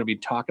want to see what we're going to be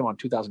talking about in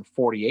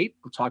 2048,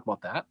 we'll talk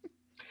about that.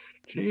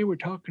 Today we're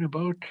talking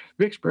about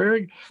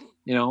Vicksburg.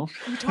 We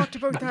talked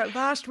about that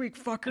last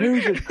week,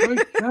 fucker.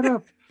 Shut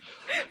up.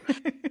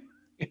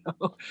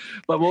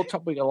 But we'll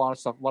talk. We got a lot of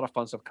stuff, a lot of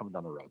fun stuff coming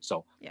down the road.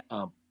 So,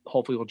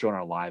 hopefully, we'll join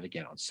our live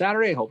again on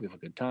Saturday. Hope you have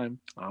a good time.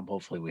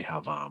 Hopefully, we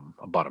have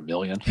about 1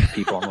 million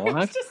people on the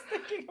live.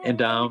 And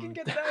we can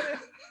get that in.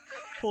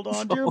 Hold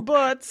on to your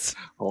butts.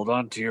 Hold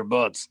on to your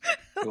butts.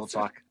 We'll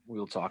talk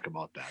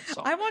about that.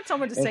 So I want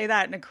someone to say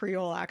that in a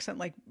Creole accent,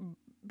 like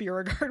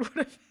Beauregard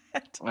would have.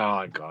 Oh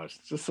my gosh,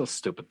 it's just so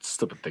stupid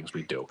things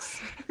we do.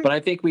 But I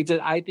think we did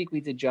we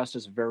did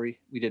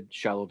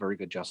Shiloh very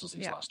good justice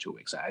these last 2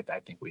 weeks. I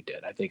think we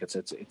did. I think it's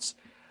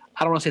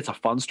I don't want to say it's a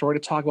fun story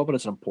to talk about, but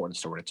it's an important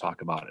story to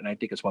talk about. And I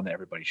think it's one that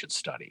everybody should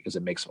study because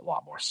it makes a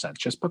lot more sense.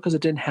 Just because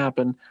it didn't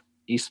happen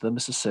east of the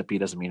Mississippi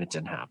doesn't mean it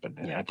didn't happen.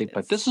 And I think,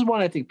 but this is one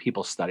I think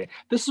people study.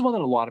 This is one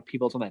that a lot of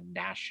people, it's on that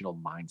national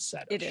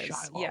mindset of Shiloh.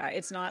 Shiloh. Yeah,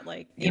 it's not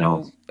like, you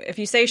know, if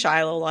you say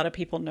Shiloh, a lot of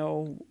people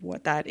know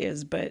what that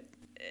is, but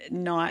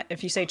not,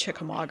 if you say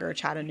Chickamauga or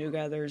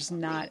Chattanooga, there's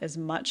not as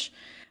much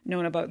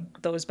known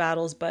about those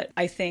battles. But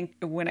I think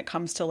when it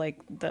comes to like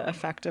the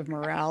effect of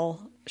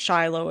morale,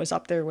 Shiloh is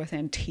up there with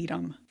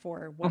Antietam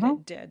for what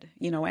it did.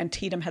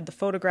 Antietam had the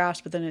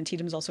photographs, but then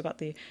Antietam's also got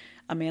the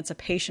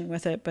emancipation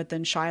with it. But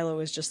then Shiloh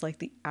is just like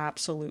the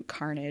absolute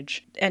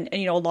carnage. And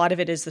a lot of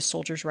it is the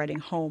soldiers writing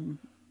home,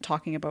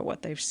 talking about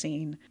what they've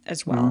seen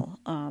as well.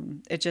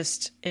 It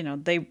just,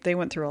 they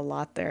went through a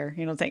lot there.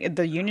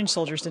 The Union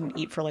soldiers didn't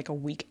eat for like a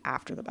week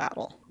after the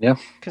battle. Yeah.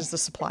 Because the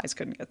supplies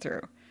couldn't get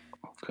through.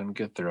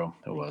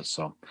 It was.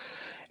 So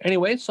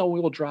anyway, so we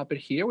will drop it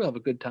here. We'll have a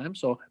good time.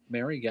 So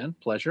Mary, again,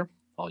 pleasure.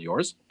 All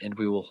yours. And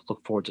we will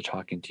look forward to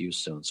talking to you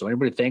soon. So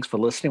anybody, thanks for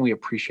listening. We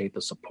appreciate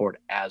the support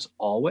as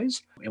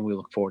always. And we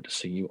look forward to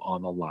seeing you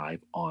on the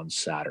live on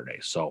Saturday.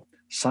 So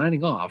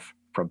signing off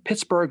from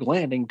Pittsburgh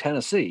Landing,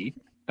 Tennessee.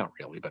 Not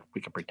really, but we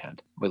can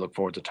pretend. We look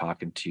forward to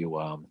talking to you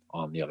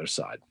on the other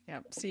side. Yeah.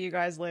 See you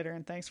guys later.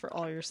 And thanks for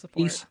all your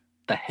support. Peace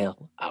the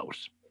hell out.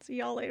 See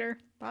y'all later.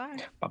 Bye.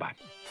 Bye-bye.